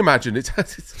do you mean imagine? It's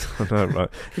I know, right?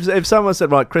 If someone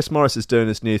said, right, Chris Morris is doing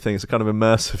this new thing, it's a kind of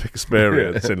immersive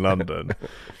experience in London.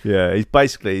 Yeah,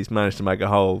 he's managed to make a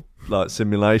whole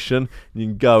simulation. You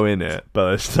can go in it, but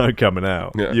there's no coming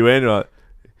out. Yeah. You in, like,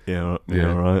 all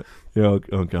right. Yeah,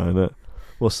 I'll go in it.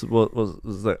 What's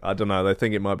that? I don't know. They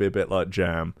think it might be a bit like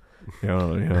Jam.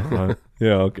 Right.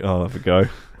 Yeah, I'll have a go.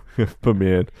 Put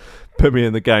me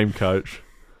in the game, coach.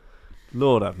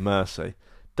 Lord have mercy.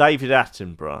 David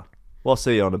Attenborough. What's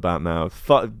he on about now?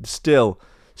 Still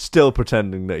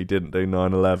pretending that he didn't do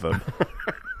 9/11.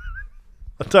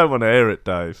 I don't want to hear it,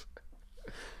 Dave.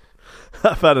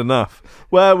 I've had enough.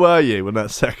 Where were you when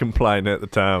that second plane hit the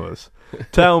towers?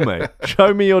 Tell me.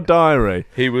 Show me your diary.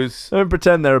 Don't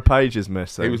pretend there are pages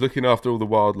missing. He was looking after all the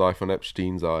wildlife on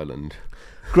Epstein's island.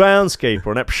 Groundskeeper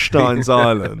on Epstein's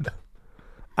island.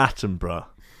 Attenborough.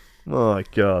 Oh my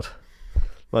God.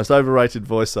 Most overrated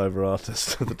voiceover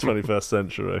artist of the 21st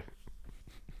century.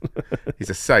 He's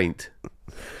a saint.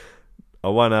 I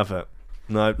won't have it.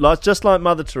 No, just like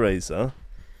Mother Teresa.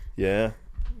 Yeah.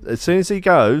 As soon as he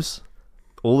goes,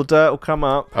 all the dirt will come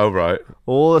up. Oh, right.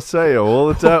 All the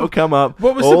dirt will come up.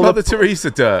 What was the Mother Teresa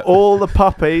dirt? All the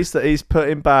puppies that he's put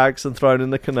in bags and thrown in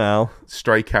the canal.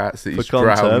 Stray cats that he's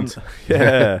drowned.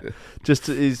 Yeah.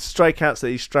 Stray cats that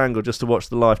he strangled just to watch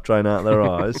the life drain out of their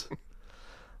eyes.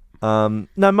 No,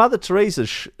 Mother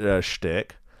Teresa's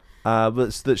shtick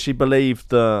was that she believed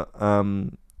that,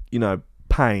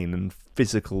 pain and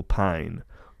physical pain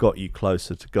got you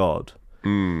closer to God.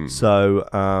 So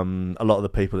a lot of the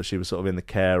people that she was sort of in the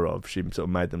care of, she sort of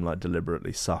made them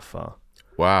deliberately suffer.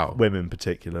 Wow. Women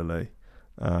particularly,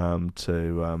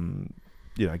 to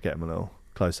get them a little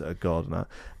closer to God and that.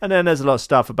 And then there's a lot of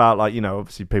stuff about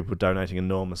obviously people donating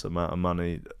enormous amounts of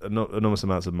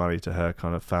money to her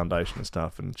kind of foundation and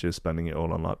stuff, and she was spending it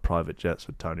all on private jets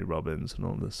with Tony Robbins and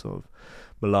all this sort of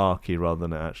malarkey rather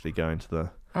than it actually going to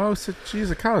the. Oh, so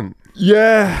she's a cunt.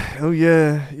 Yeah. Oh,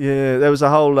 yeah. Yeah. There was a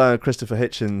whole Christopher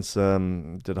Hitchens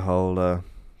did a whole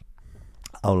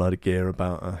load of gear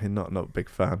about her. He's not a big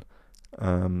fan.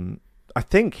 I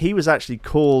think he was actually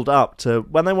called up to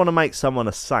when they want to make someone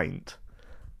a saint.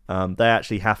 They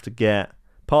actually have to get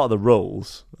part of the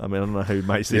rules. I mean, I don't know who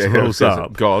makes these rules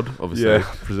up. God, obviously. Yeah,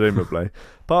 presumably.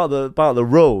 Part of the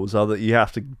rules are that you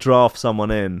have to draft someone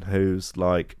in who's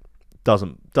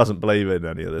doesn't believe in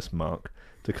any of this muck,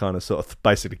 to kind of sort of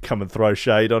basically come and throw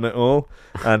shade on it all.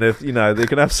 And if they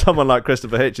can have someone like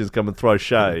Christopher Hitchens come and throw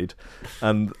shade,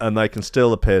 and they can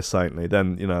still appear saintly,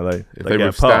 then if they get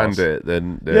withstand past it,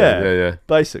 then yeah.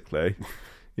 Basically,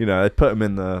 they put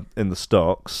them in the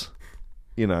stocks,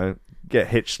 get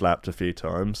hitch slapped a few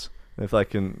times. If they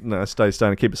can stay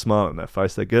and keep a smile on their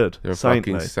face, they're good. They're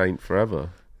saintly. A fucking saint forever.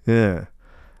 Yeah.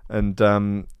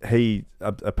 And he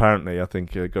apparently, I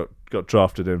think, got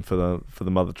drafted in for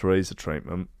the Mother Teresa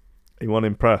treatment. He wasn't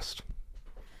impressed.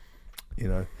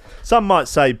 Some might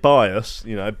say bias,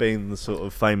 being the sort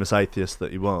of famous atheist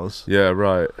that he was. Yeah,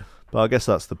 right. But I guess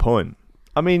that's the point.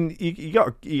 I mean,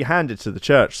 you hand it to the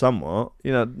church somewhat.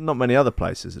 Not many other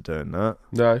places are doing that.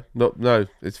 No.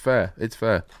 It's fair. It's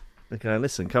fair. Okay,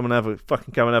 listen, come and have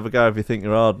a go if you think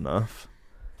you're hard enough,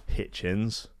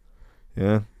 Hitchens.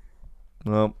 Yeah.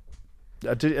 Well,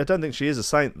 I don't think she is a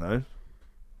saint though.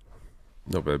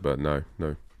 Not bad, but no.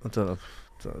 I don't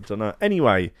know.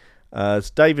 Anyway, it's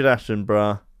David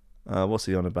Attenborough. What's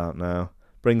he on about now?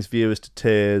 Brings viewers to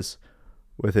tears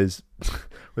with his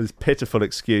pitiful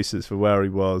excuses for where he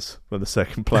was when the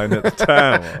second plane hit the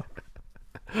tower.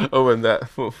 Oh, and that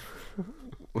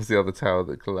was the other tower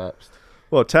that collapsed.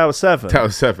 What, Tower 7? Tower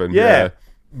 7, yeah.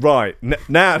 Right.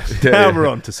 Now we're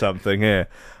on to something here.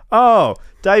 Oh,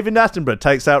 David Attenborough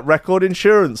takes out record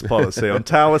insurance policy on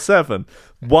Tower 7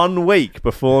 1 week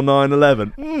before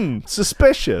 9/11.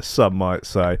 Suspicious, some might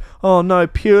say. Oh no,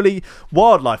 purely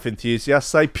wildlife enthusiasts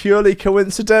say purely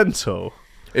coincidental.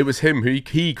 It was him who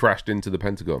he crashed into the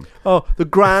Pentagon. Oh, the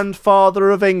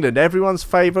grandfather of England, everyone's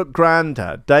favourite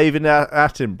granddad, David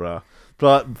Attenborough,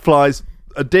 flies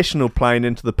additional plane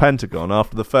into the Pentagon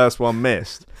after the first one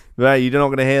missed. Well, you're not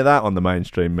going to hear that on the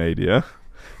mainstream media.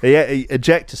 He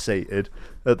ejector seated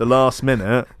at the last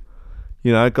minute,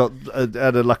 had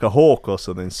a hawk or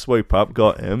something swoop up,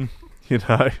 got him,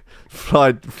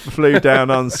 flew down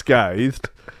unscathed.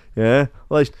 Yeah,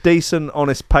 well, those decent,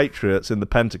 honest patriots in the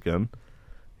Pentagon,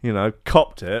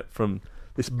 copped it from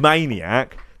this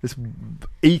maniac this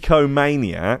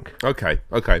eco-maniac. Okay.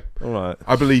 All right.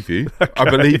 I believe you. Okay. I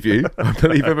believe you. I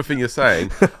believe everything you're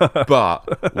saying.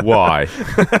 But why?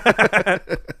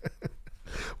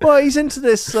 Well, he's into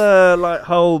this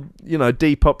whole,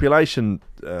 depopulation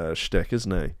shtick,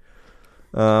 isn't he?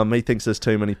 He thinks there's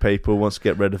too many people, wants to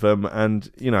get rid of them, and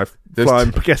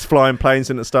flying planes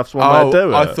into stuff's one way to do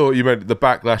it. I thought you meant the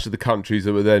backlash of the countries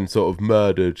that were then sort of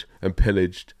murdered and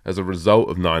pillaged as a result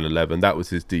of 9/11. That was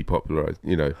his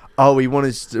depopularized, Oh, he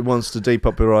wants to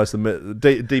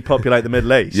depopularize depopulate the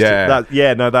Middle East. Yeah,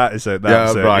 that is it.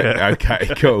 That's it. Right. Yeah.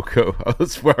 Okay, cool. I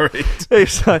was worried.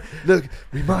 It's like, look,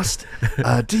 we must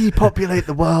depopulate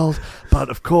the world, but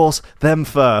of course, them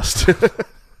first.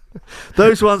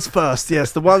 Those ones first,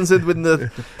 yes. The ones in the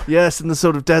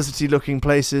sort of deserty looking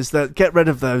places. That get rid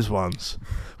of those ones.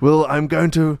 I'm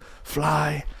going to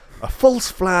fly a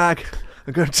false flag.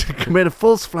 I'm going to commit a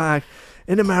false flag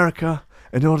in America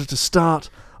in order to start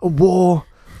a war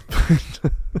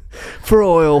for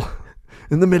oil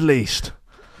in the Middle East.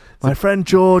 My friend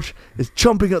George is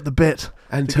chomping at the bit,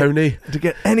 and Tony, to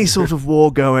get any sort of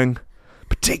war going,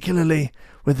 particularly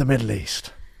with the Middle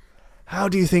East. How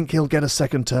do you think he'll get a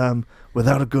second term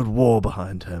without a good war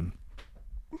behind him?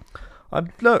 I've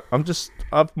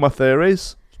my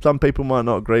theories. Some people might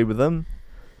not agree with them.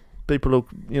 People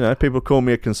call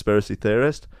me a conspiracy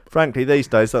theorist. Frankly, these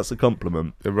days, that's a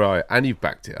compliment. Right, and you've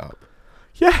backed it up.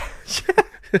 Yeah.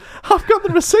 I've got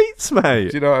the receipts,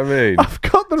 mate. Do you know what I mean? I've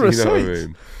got the receipts. You know what I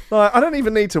mean? Like, I don't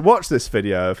even need to watch this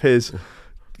video of his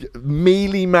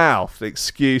mealy-mouthed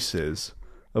excuses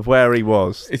of where he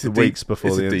was weeks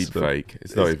before the incident. It's a deep fake.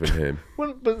 It's not even him.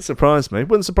 Wouldn't surprise me.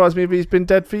 Wouldn't surprise me if he's been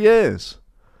dead for years.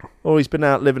 Or he's been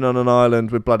out living on an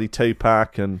island with bloody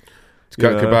Tupac and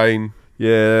Kurt Cobain.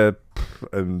 Yeah.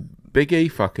 And Big E,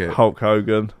 fuck it. Hulk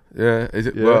Hogan. Yeah. Is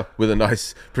it? Yeah. Well, with a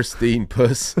nice, pristine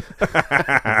puss.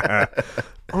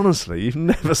 Honestly, you've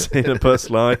never seen a puss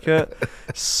like it.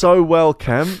 So well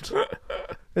kempt.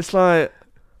 It's like...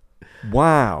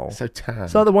 Wow. So tan.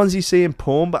 It's like the ones you see in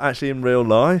porn, but actually in real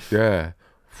life. Yeah.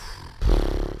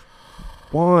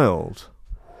 Wild.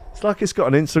 It's like it's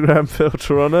got an Instagram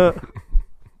filter on it.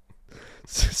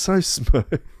 It's so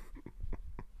smooth.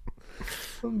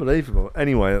 Unbelievable.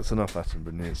 Anyway, that's enough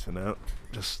Attenborough news for now.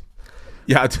 Just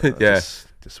want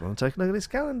to take a look at his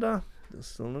calendar.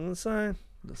 That's all I'm going to say.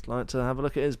 Just like to have a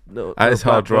look at his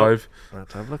hard drive. Like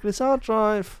to have a look at his hard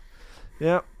drive.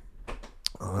 Yeah.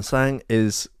 All I'm saying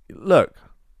is, look,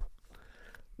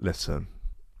 listen.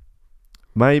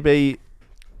 Maybe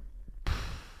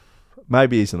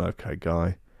he's an okay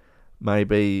guy.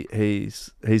 Maybe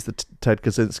he's the Ted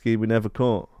Kaczynski we never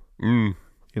caught. You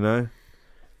know,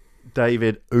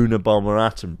 David Unabomber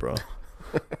Attenborough.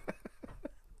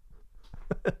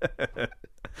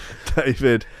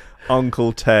 David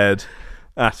Uncle Ted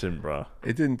Attenborough.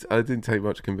 I didn't take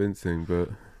much convincing, but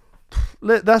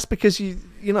that's because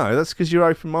that's because you're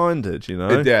open-minded.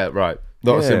 Yeah, right.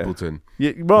 Not a simpleton.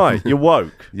 Right, you're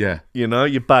woke. Yeah.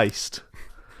 You're based.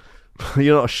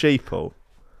 You're not a sheeple.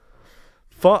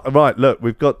 Right, look,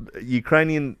 we've got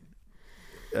Ukrainian...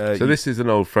 so this is an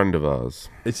old friend of ours.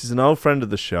 This is an old friend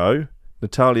of the show,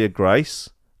 Natalia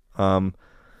Grace,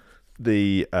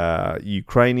 the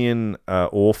Ukrainian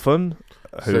orphan.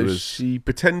 She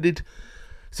pretended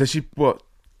to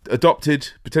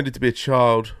be a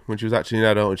child when she was actually an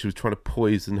adult, and she was trying to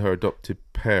poison her adopted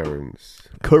parents.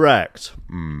 Correct.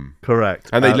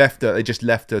 Correct. And they just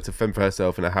left her to fend for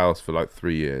herself in a house for like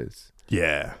 3 years.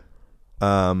 Yeah.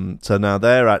 So now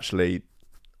they're actually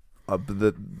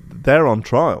they're on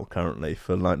trial currently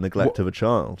for like neglect of a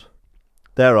child.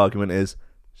 Their argument is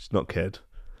she's not kid,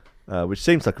 which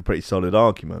seems like a pretty solid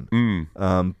argument.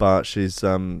 But she's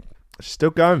still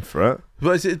going for it.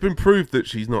 But it's been proved that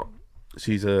she's not.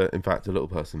 She's in fact a little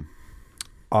person.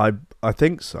 I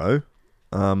think so.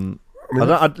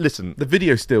 Listen, the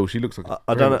video still. She looks like.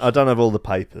 I don't have all the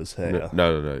papers here.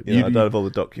 No. I don't have all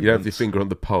the documents. You have your finger on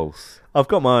the pulse. I've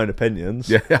got my own opinions.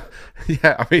 Yeah.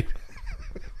 I mean,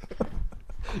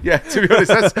 yeah. To be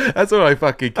honest, that's all I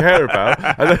fucking care about.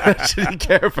 I don't actually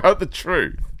care about the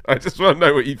truth. I just want to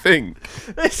know what you think.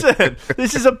 Listen,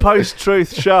 this is a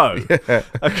post-truth show. Yeah.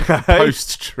 Okay.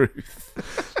 Post-truth.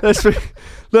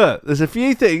 Look, there's a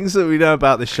few things that we know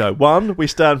about this show. 1, we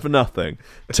stand for nothing.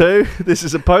 2, this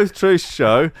is a post-truth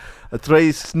show. 3,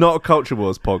 it's not a Culture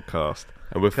Wars podcast.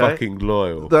 And we're fucking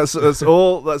loyal. That's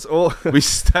all. That's all. We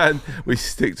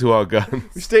stick to our guns.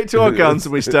 We stick to our guns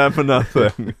and we stand for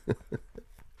nothing.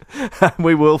 And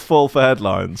we will fall for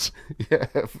headlines. Yeah,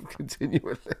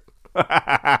 continually.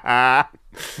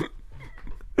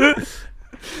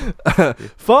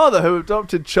 Father who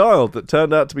adopted child that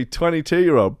turned out to be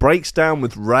 22-year-old breaks down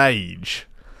with rage.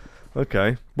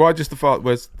 Okay. Why just the father?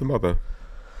 Where's the mother?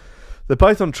 They're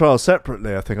both on trial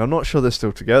separately, I think. I'm not sure they're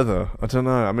still together. I don't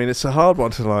know. I mean, it's a hard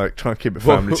one to, like, try and keep a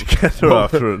family together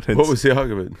after it. What was the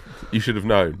argument? You should have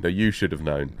known. No, you should have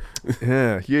known.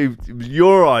 Yeah,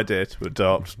 your idea to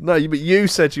adopt. No, but you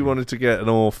said you wanted to get an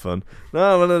orphan.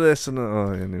 No, none of this. And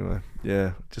anyway,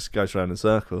 yeah, just goes round in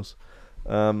circles.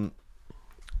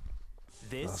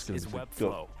 This is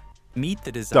Webflow. Meet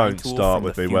the design Don't tool start from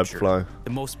with the me, future, Webflow. the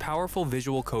most powerful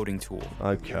visual coding tool.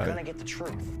 Okay. You're gonna get the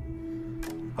truth.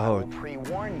 I Oh, will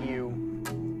pre-warn you,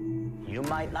 you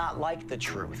might not like the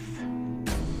truth.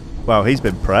 well, he's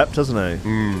been prepped, hasn't he?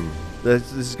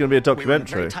 This is going to be a We were a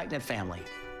documentary. very tight-knit family.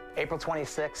 April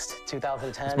 26th,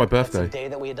 2010. It's my birthday. That's the day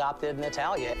that we adopted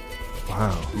Natalia.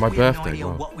 Wow. My We had no birthday. idea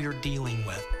Wow. what we were dealing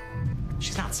with.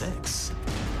 She's not 6.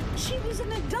 She was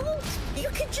an adult. You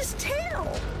could just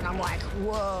tell. I'm like,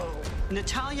 whoa.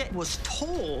 Natalia was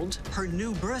told her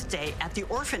new birthday at the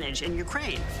orphanage in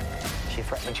Ukraine. She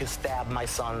threatened to stab my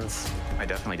sons. I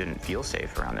definitely didn't feel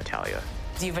safe around Natalia.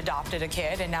 You've adopted a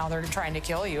kid and now they're trying to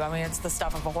kill you. I mean, it's the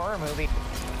stuff of a horror movie.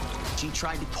 She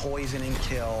tried to poison and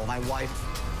kill my wife.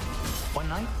 One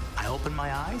night, I opened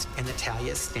my eyes and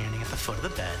Natalia is standing at the foot of the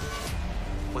bed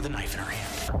with a knife in her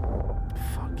hand.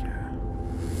 Fuck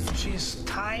yeah. She's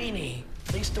tiny.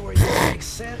 These stories don't make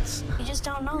sense. You just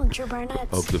don't know that you're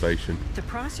brunettes. Observation. The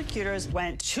prosecutors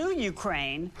went to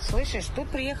Ukraine Слышишь, тут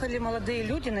приехали молодые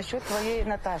люди насчет твоей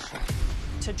Наташи.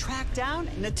 to track down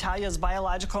Natalia's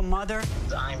biological mother.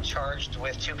 I'm charged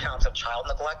with 2 counts of child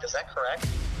neglect. Is that correct?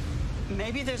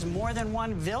 Maybe there's more than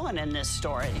one villain in this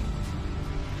story.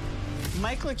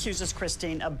 Michael accuses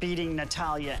Christine of beating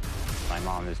Natalia. My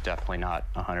mom is definitely not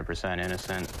 100%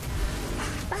 innocent.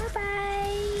 Bye-bye.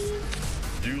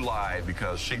 You lied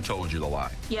because she told you to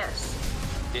lie. Yes.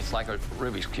 It's like a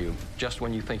Rubik's Cube. Just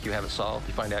when you think you have it solved,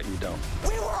 you find out you don't.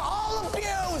 We were all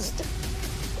abused!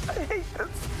 I hate this.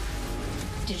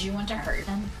 Did you want to hurt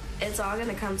them? It's all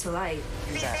gonna come to light.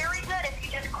 It'd be very good if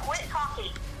you just quit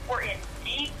talking. We're in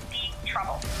deep, deep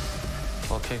trouble.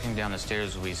 Well, kicking down the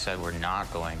stairs, we said we're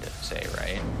not going to say,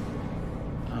 right?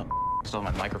 Oh, still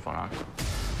have my microphone on.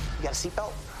 You got a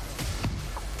seatbelt?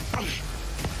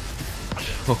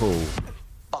 Oh.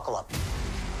 Buckle up.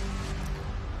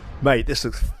 Mate, this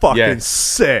looks fucking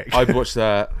sick. I've watched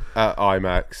that at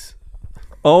IMAX.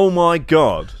 Oh my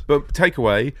god. But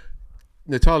takeaway,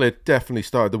 Natalia definitely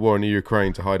started the war in the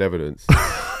Ukraine to hide evidence.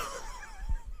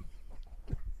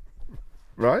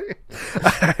 Right?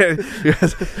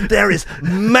 Yes. There is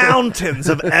mountains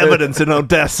of evidence in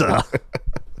Odessa.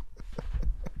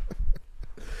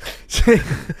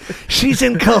 She's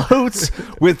in cahoots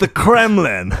with the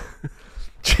Kremlin.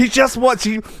 She just what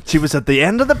she was at the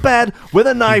end of the bed with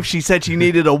a knife. She said she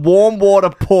needed a warm water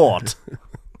port.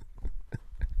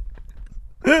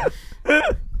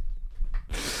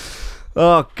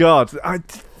 Oh God!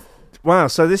 Wow.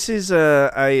 So this is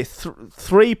a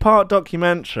 3-part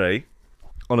documentary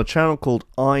on a channel called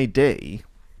ID.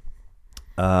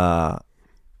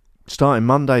 Starting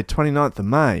Monday, 29th of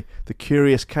May. The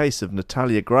Curious Case of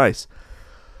Natalia Grace.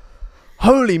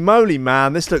 Holy moly,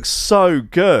 man, this looks so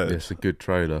good. It's a good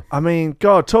trailer. I mean,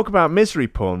 God, talk about misery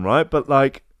porn, right? But,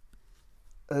 like,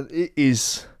 it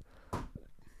is...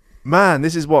 Man,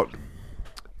 this is what...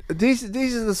 These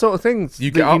are the sort of things that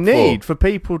you need for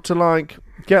people to, like,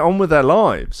 get on with their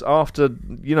lives after,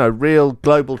 you know, real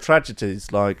global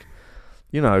tragedies. Like,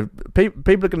 you know,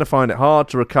 people are going to find it hard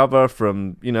to recover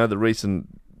from, you know, the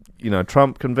recent, you know,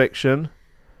 Trump conviction.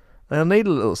 They'll need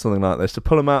a little something like this to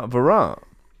pull them out of a rut.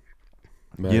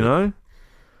 Mate, you know,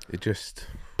 it just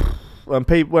when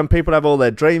people have all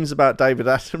their dreams about David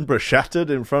Attenborough shattered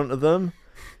in front of them,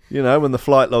 you know, when the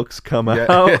flight logs come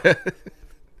out,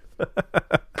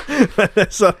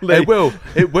 suddenly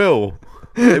it will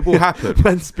happen.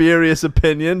 When spurious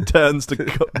opinion turns to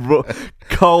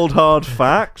cold hard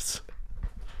facts.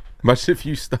 Imagine if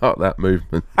you start that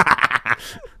movement.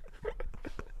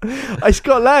 It's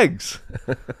got legs.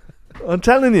 I'm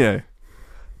telling you.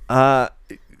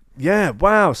 Yeah,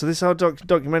 wow. So this whole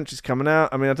documentary's coming out.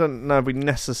 I mean, I don't know if we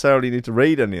necessarily need to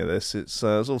read any of this. It's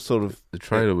all sort of... The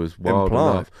trailer was wild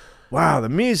enough. Wow, the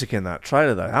music in that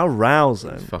trailer, though. How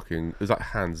rousing. It was like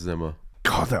Hans Zimmer.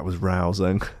 God, that was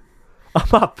rousing.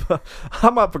 I'm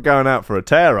up for going out for a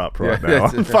tear-up right now.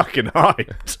 I'm fucking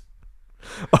hyped.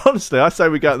 Honestly, I say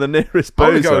we go to the nearest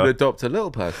boozer. I'm going to adopt a little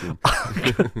person.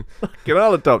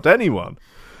 I'll adopt anyone.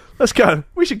 Let's go.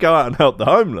 We should go out and help the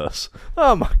homeless.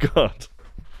 Oh, my God.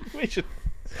 We should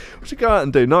go out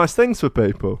and do nice things for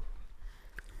people.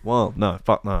 Well, no,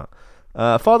 fuck that.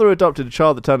 A father who adopted a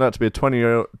child that turned out to be a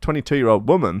 22-year-old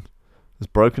woman has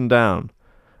broken down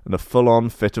in a full-on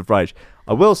fit of rage.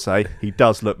 I will say, he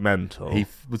does look mental. He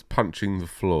was punching the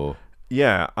floor.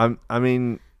 Yeah, I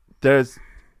mean, there's...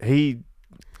 He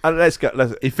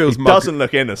doesn't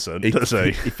look innocent, does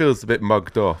he? He feels a bit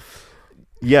mugged off.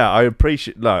 Yeah, I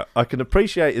can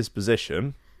appreciate his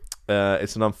position.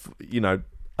 It's an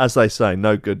as they say,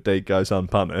 no good deed goes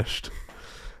unpunished.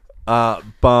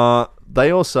 But they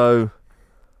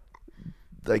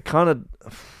kind of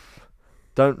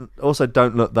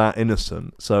don't look that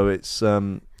innocent. So it's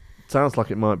sounds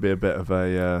like it might be a bit of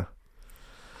a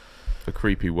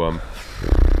creepy one.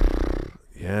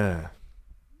 Yeah.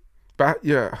 But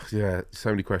yeah, so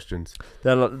many questions.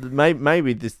 They're like,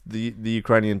 maybe the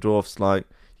Ukrainian dwarf's like,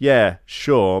 yeah,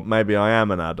 sure, maybe I am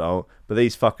an adult, but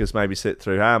these fuckers maybe sit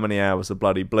through how many hours of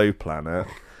bloody Blue Planet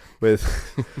with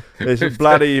this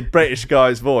bloody British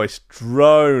guy's voice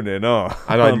droning on.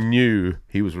 And I knew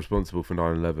he was responsible for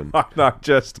 9/11.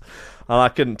 I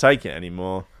couldn't take it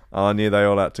anymore. I knew they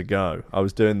all had to go. I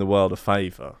was doing the world a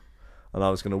favour, and I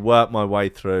was going to work my way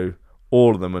through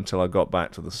all of them until I got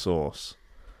back to the source.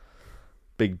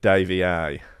 Big Davey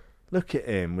A. Look at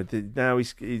him now.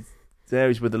 He's there.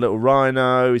 He's with a little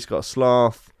rhino. He's got a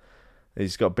sloth.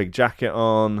 He's got a big jacket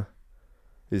on.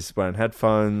 He's wearing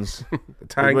headphones.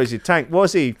 Tank. Where's your tank?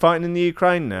 Was he fighting in the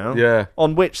Ukraine now? Yeah.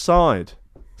 On which side?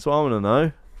 That's what I want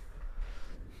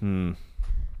to know.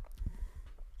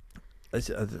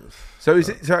 So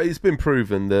it's been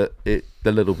proven that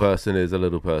the little person is a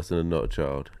little person and not a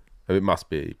child. It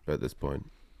must be at this point.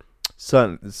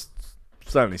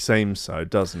 Certainly seems so,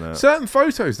 doesn't it? Certain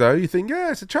photos, though, you think,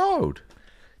 yeah, it's a child.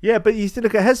 Yeah, but you still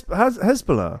look at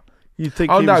Hezbollah. You'd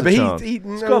think he was a child.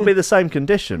 It's got to be the same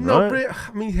condition, right?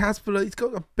 I mean, Hezbollah, he's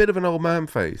got a bit of an old man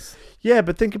face. Yeah,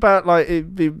 but think about, like,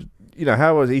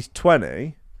 how old he's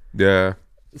 20. Yeah.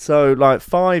 So, like,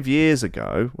 5 years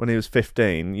ago, when he was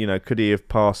 15, could he have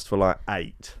passed for, like,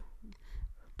 8?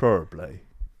 Probably.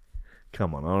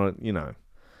 Come on,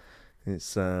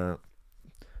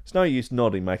 it's no use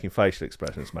nodding, making facial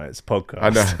expressions, mate. It's a podcast. I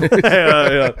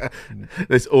know.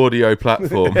 This audio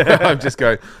platform. I'm just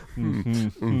going,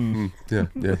 yeah.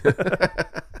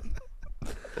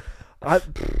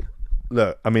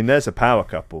 Look, I mean, there's a power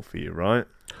couple for you, right?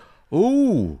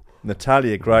 Ooh.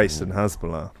 Natalia Grace and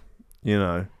Hezbollah,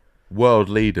 World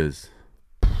leaders.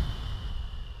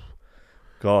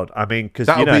 God, I mean, because,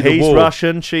 he's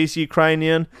Russian, she's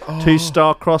Ukrainian, two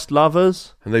star-crossed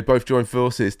lovers. And they both join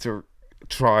forces to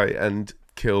try and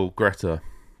kill Greta.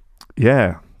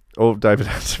 Yeah. Or David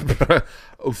Attenborough.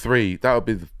 All three. That would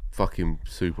be the fucking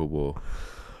super war.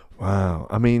 Wow.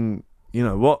 I mean,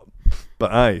 what?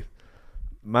 But hey,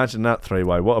 imagine that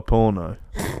three-way. What a porno.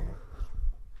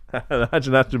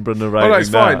 Imagine Attenborough narrating no, it's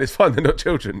fine. It's fine. They're not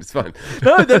children. It's fine.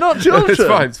 No, they're not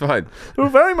children. It's fine. They're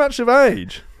very much of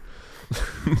age.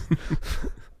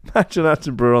 Imagine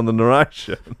Attenborough on the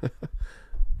narration.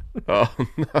 Oh,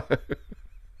 no.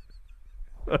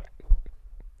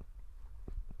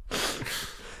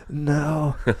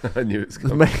 No. I knew it was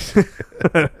coming.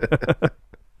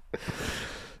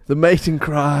 The mating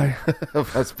cry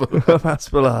of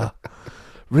Hezbollah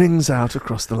rings out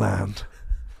across the land.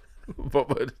 What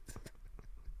would...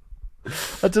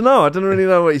 I don't know. I don't really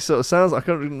know what he sort of sounds like. I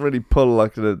can't really pull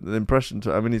like an impression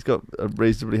to. I mean, he's got a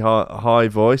reasonably high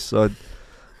voice, so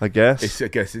I guess. I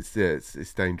guess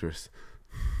it's dangerous.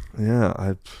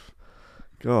 Yeah,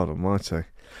 God Almighty.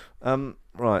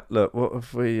 Right, look. What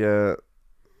if we? I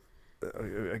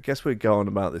guess we go on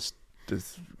about this.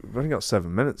 We've only got 6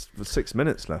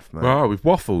 minutes left, man. Wow, we've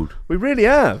waffled. We really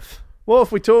have. What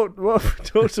have we talked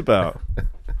about?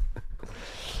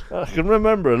 I can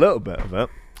remember a little bit of it.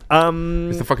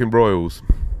 It's the fucking Royals.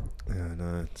 Yeah,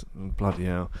 no, bloody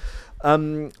hell.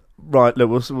 Right,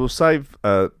 look, we'll save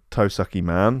Toe-sucky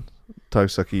man,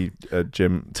 Toe-sucky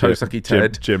Jim, Toe-sucky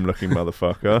Ted, Jim-looking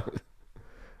motherfucker.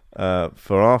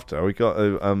 For after we got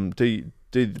to do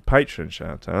the Patreon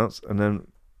shout-outs and then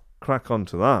crack on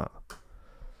to that.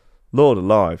 Lord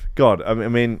alive, God, I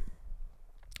mean,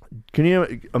 can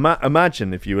you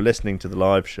imagine if you were listening to the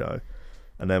live show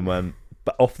and then went,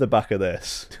 but off the back of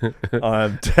this, I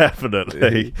am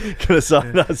definitely going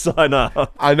to sign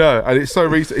up. I know, and it's so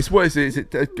recent. It's what is it? Is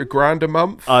it $1,000 a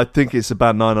month? I think it's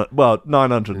about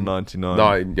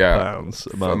 £999 pounds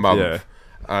a month. Yeah.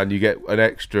 And you get an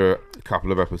extra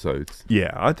couple of episodes. Yeah,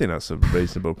 I think that's a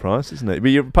reasonable price, isn't it? But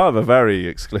you're part of a very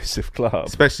exclusive club,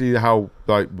 especially how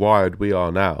wired we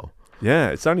are now. Yeah,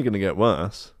 it's only going to get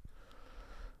worse.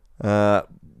 Where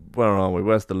are we?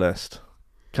 Where's the list?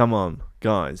 Come on,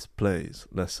 guys, please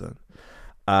listen.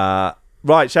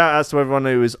 Right, shout outs to everyone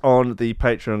who is on the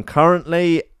Patreon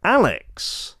currently.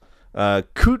 Alex,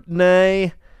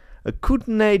 Kootenay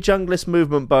Junglist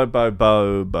Movement, Bo,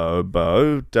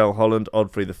 Del Holland,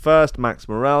 Oddfrey the First, Max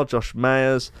Morrell, Josh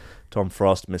Mayers, Tom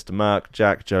Frost, Mr. Merck,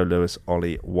 Jack, Joe Lewis,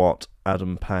 Ollie Watt,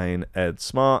 Adam Payne, Ed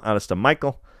Smart, Alistair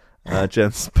Michael,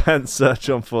 Jen Spencer,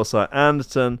 John Forsyth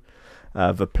Anderton,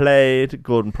 The Played,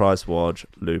 Gordon Price Wodge,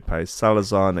 Lupe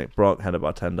Salazar, Nick Brock, Heather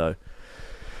Bartendo,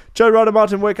 Joe Ryder,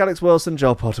 Martin Wick, Alex Wilson,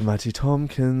 Joel Potter, Matty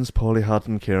Tompkins, Paulie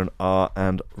Hutton, Kieran R,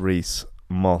 and Reese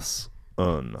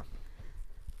Moss-Un.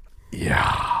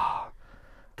 Yeah.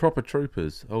 Proper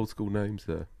troopers, old school names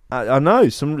there. I know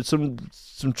some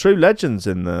true legends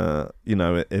in the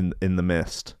in the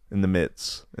midst.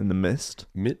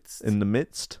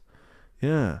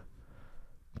 Yeah,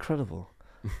 incredible.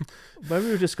 Maybe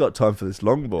we've just got time for this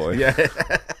Long Boy.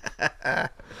 Yeah.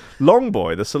 Long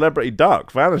Boy, the celebrity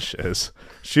duck, vanishes.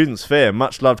 Students fear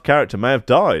much loved character may have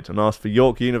died and ask for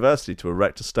York University to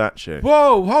erect a statue.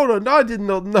 Whoa, hold on! I did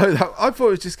not know that. I thought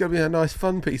it was just going to be a nice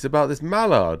fun piece about this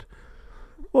mallard.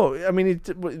 Well, I mean,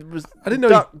 it was. I didn't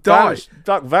know he died.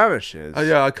 Duck vanishes. Oh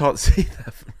yeah, I can't see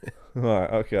that from here. Right.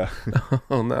 Okay.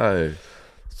 Oh no.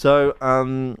 So,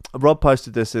 Rob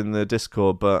posted this in the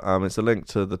Discord, but it's a link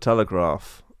to the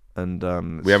Telegraph, and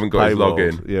we haven't got his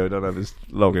login. Yeah, we don't have his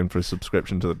login for his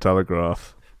subscription to the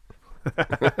Telegraph.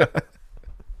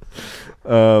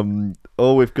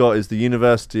 All we've got is the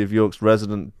University of York's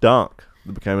resident duck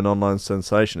that became an online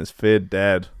sensation is feared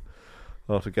dead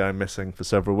after going missing for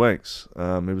several weeks. He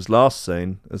was last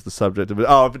seen as the subject of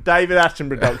a David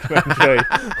Attenborough documentary.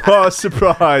 What a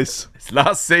surprise! It's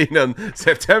last seen on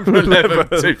September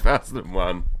 11th,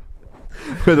 2001.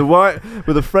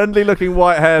 With a friendly-looking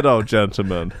white-haired old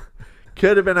gentleman.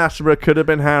 Could have been Attenborough, could have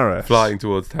been Harris. Flying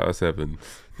towards Tower 7.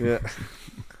 Yeah.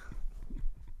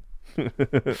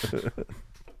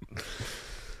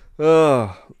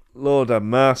 Oh, Lord have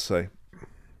mercy.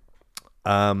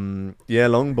 Yeah,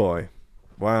 Long Boy.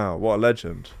 Wow, what a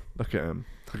legend. Look at him.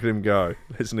 Look at him go.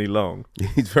 Isn't he long?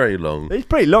 He's very long. He's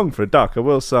pretty long for a duck, I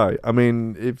will say. I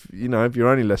mean, if you're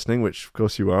only listening, which of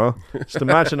course you are, just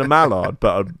imagine a mallard,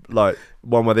 but like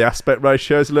one where the aspect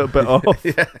ratio is a little bit off.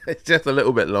 Yeah, it's just a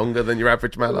little bit longer than your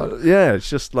average mallard. Yeah, it's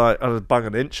just like bang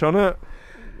an inch on it,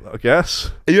 I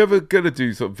guess. Are you ever going to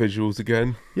do sort of visuals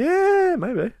again? Yeah,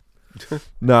 maybe.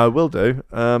 No, we'll do.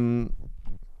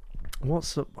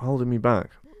 What's holding me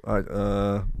back?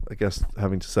 I guess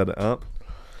having to set it up.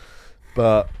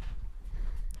 But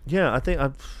yeah, I think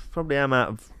I probably am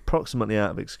approximately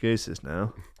out of excuses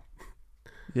now.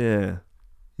 Yeah.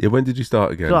 Yeah, when did you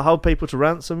start again? Did I hold people to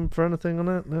ransom for anything on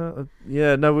it? No.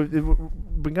 Yeah, no, we've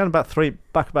been going about 3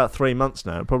 months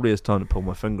now. It probably is time to pull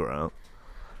my finger out.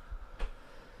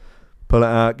 Pull it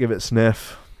out, give it a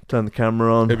sniff, turn the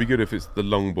camera on. It'd be good if it's the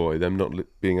Long Boy. Them not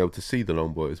being able to see the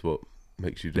Long Boy is what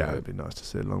makes you do it. Yeah, it'd be nice to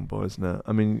see a Long Boy, isn't it?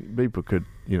 I mean, people could,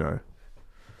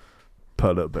 put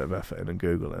a little bit of effort in and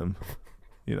Google him.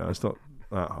 It's not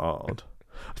that hard.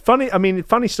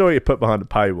 Funny story you put behind a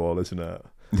paywall, isn't it?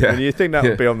 Yeah. I mean, you think that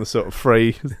would be on the sort of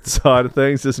free side of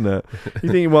things, isn't it? You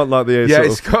think you want like the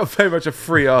it's got very much a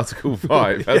free article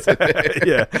vibe, hasn't it?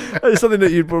 Yeah, it's something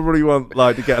that you'd probably want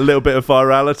like to get a little bit of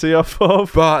virality off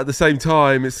of. But at the same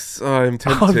time, I'm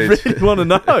tempted. I really want to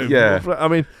know. Yeah, I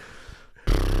mean,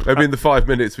 maybe in the 5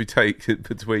 minutes we take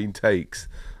between takes.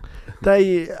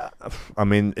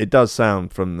 It does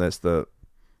sound from this that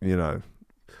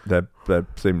they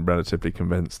seem relatively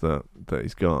convinced that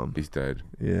he's gone. He's dead.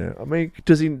 Yeah, I mean,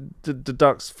 did the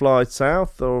ducks fly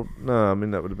south or no? I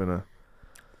mean, that would have been a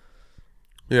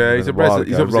he's a resident.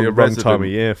 He's obviously a resident. Wrong time of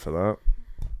year for that.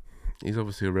 He's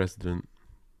obviously a resident.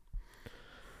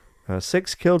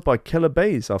 6 killed by killer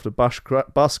bees after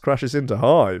bus crashes into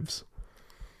hives.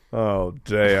 Oh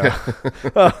dear.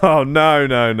 Oh no.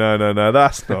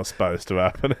 That's not supposed to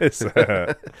happen, is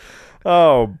it?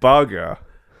 Oh bugger.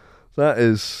 That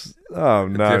is. Oh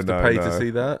no. Do you have to pay to see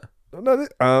that? No.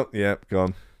 Oh yeah,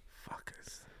 gone.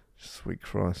 Fuckers. Sweet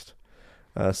Christ.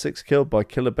 6 killed by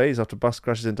killer bees after bus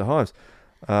crashes into hives.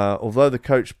 Although the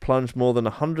coach plunged more than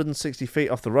 160 feet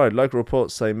off the road, local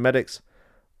reports say medics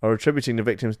are attributing the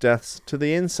victims' deaths to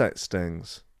the insect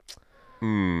stings.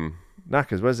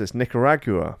 Knackers, where's this?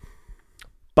 Nicaragua.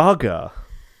 Bugger.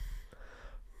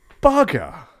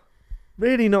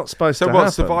 Really not supposed to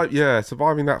happen.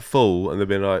 Surviving that fall and they've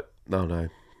been like, no,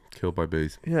 killed by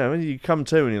bees. Yeah, when you come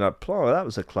to and you're like, plow, that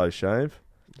was a close shave.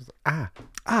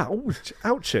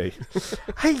 Ouchie.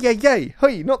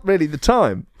 Hey, not really the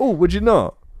time. Oh, would you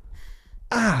not?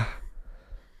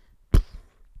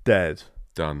 Dead.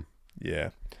 Done. Yeah.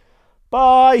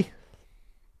 Bye.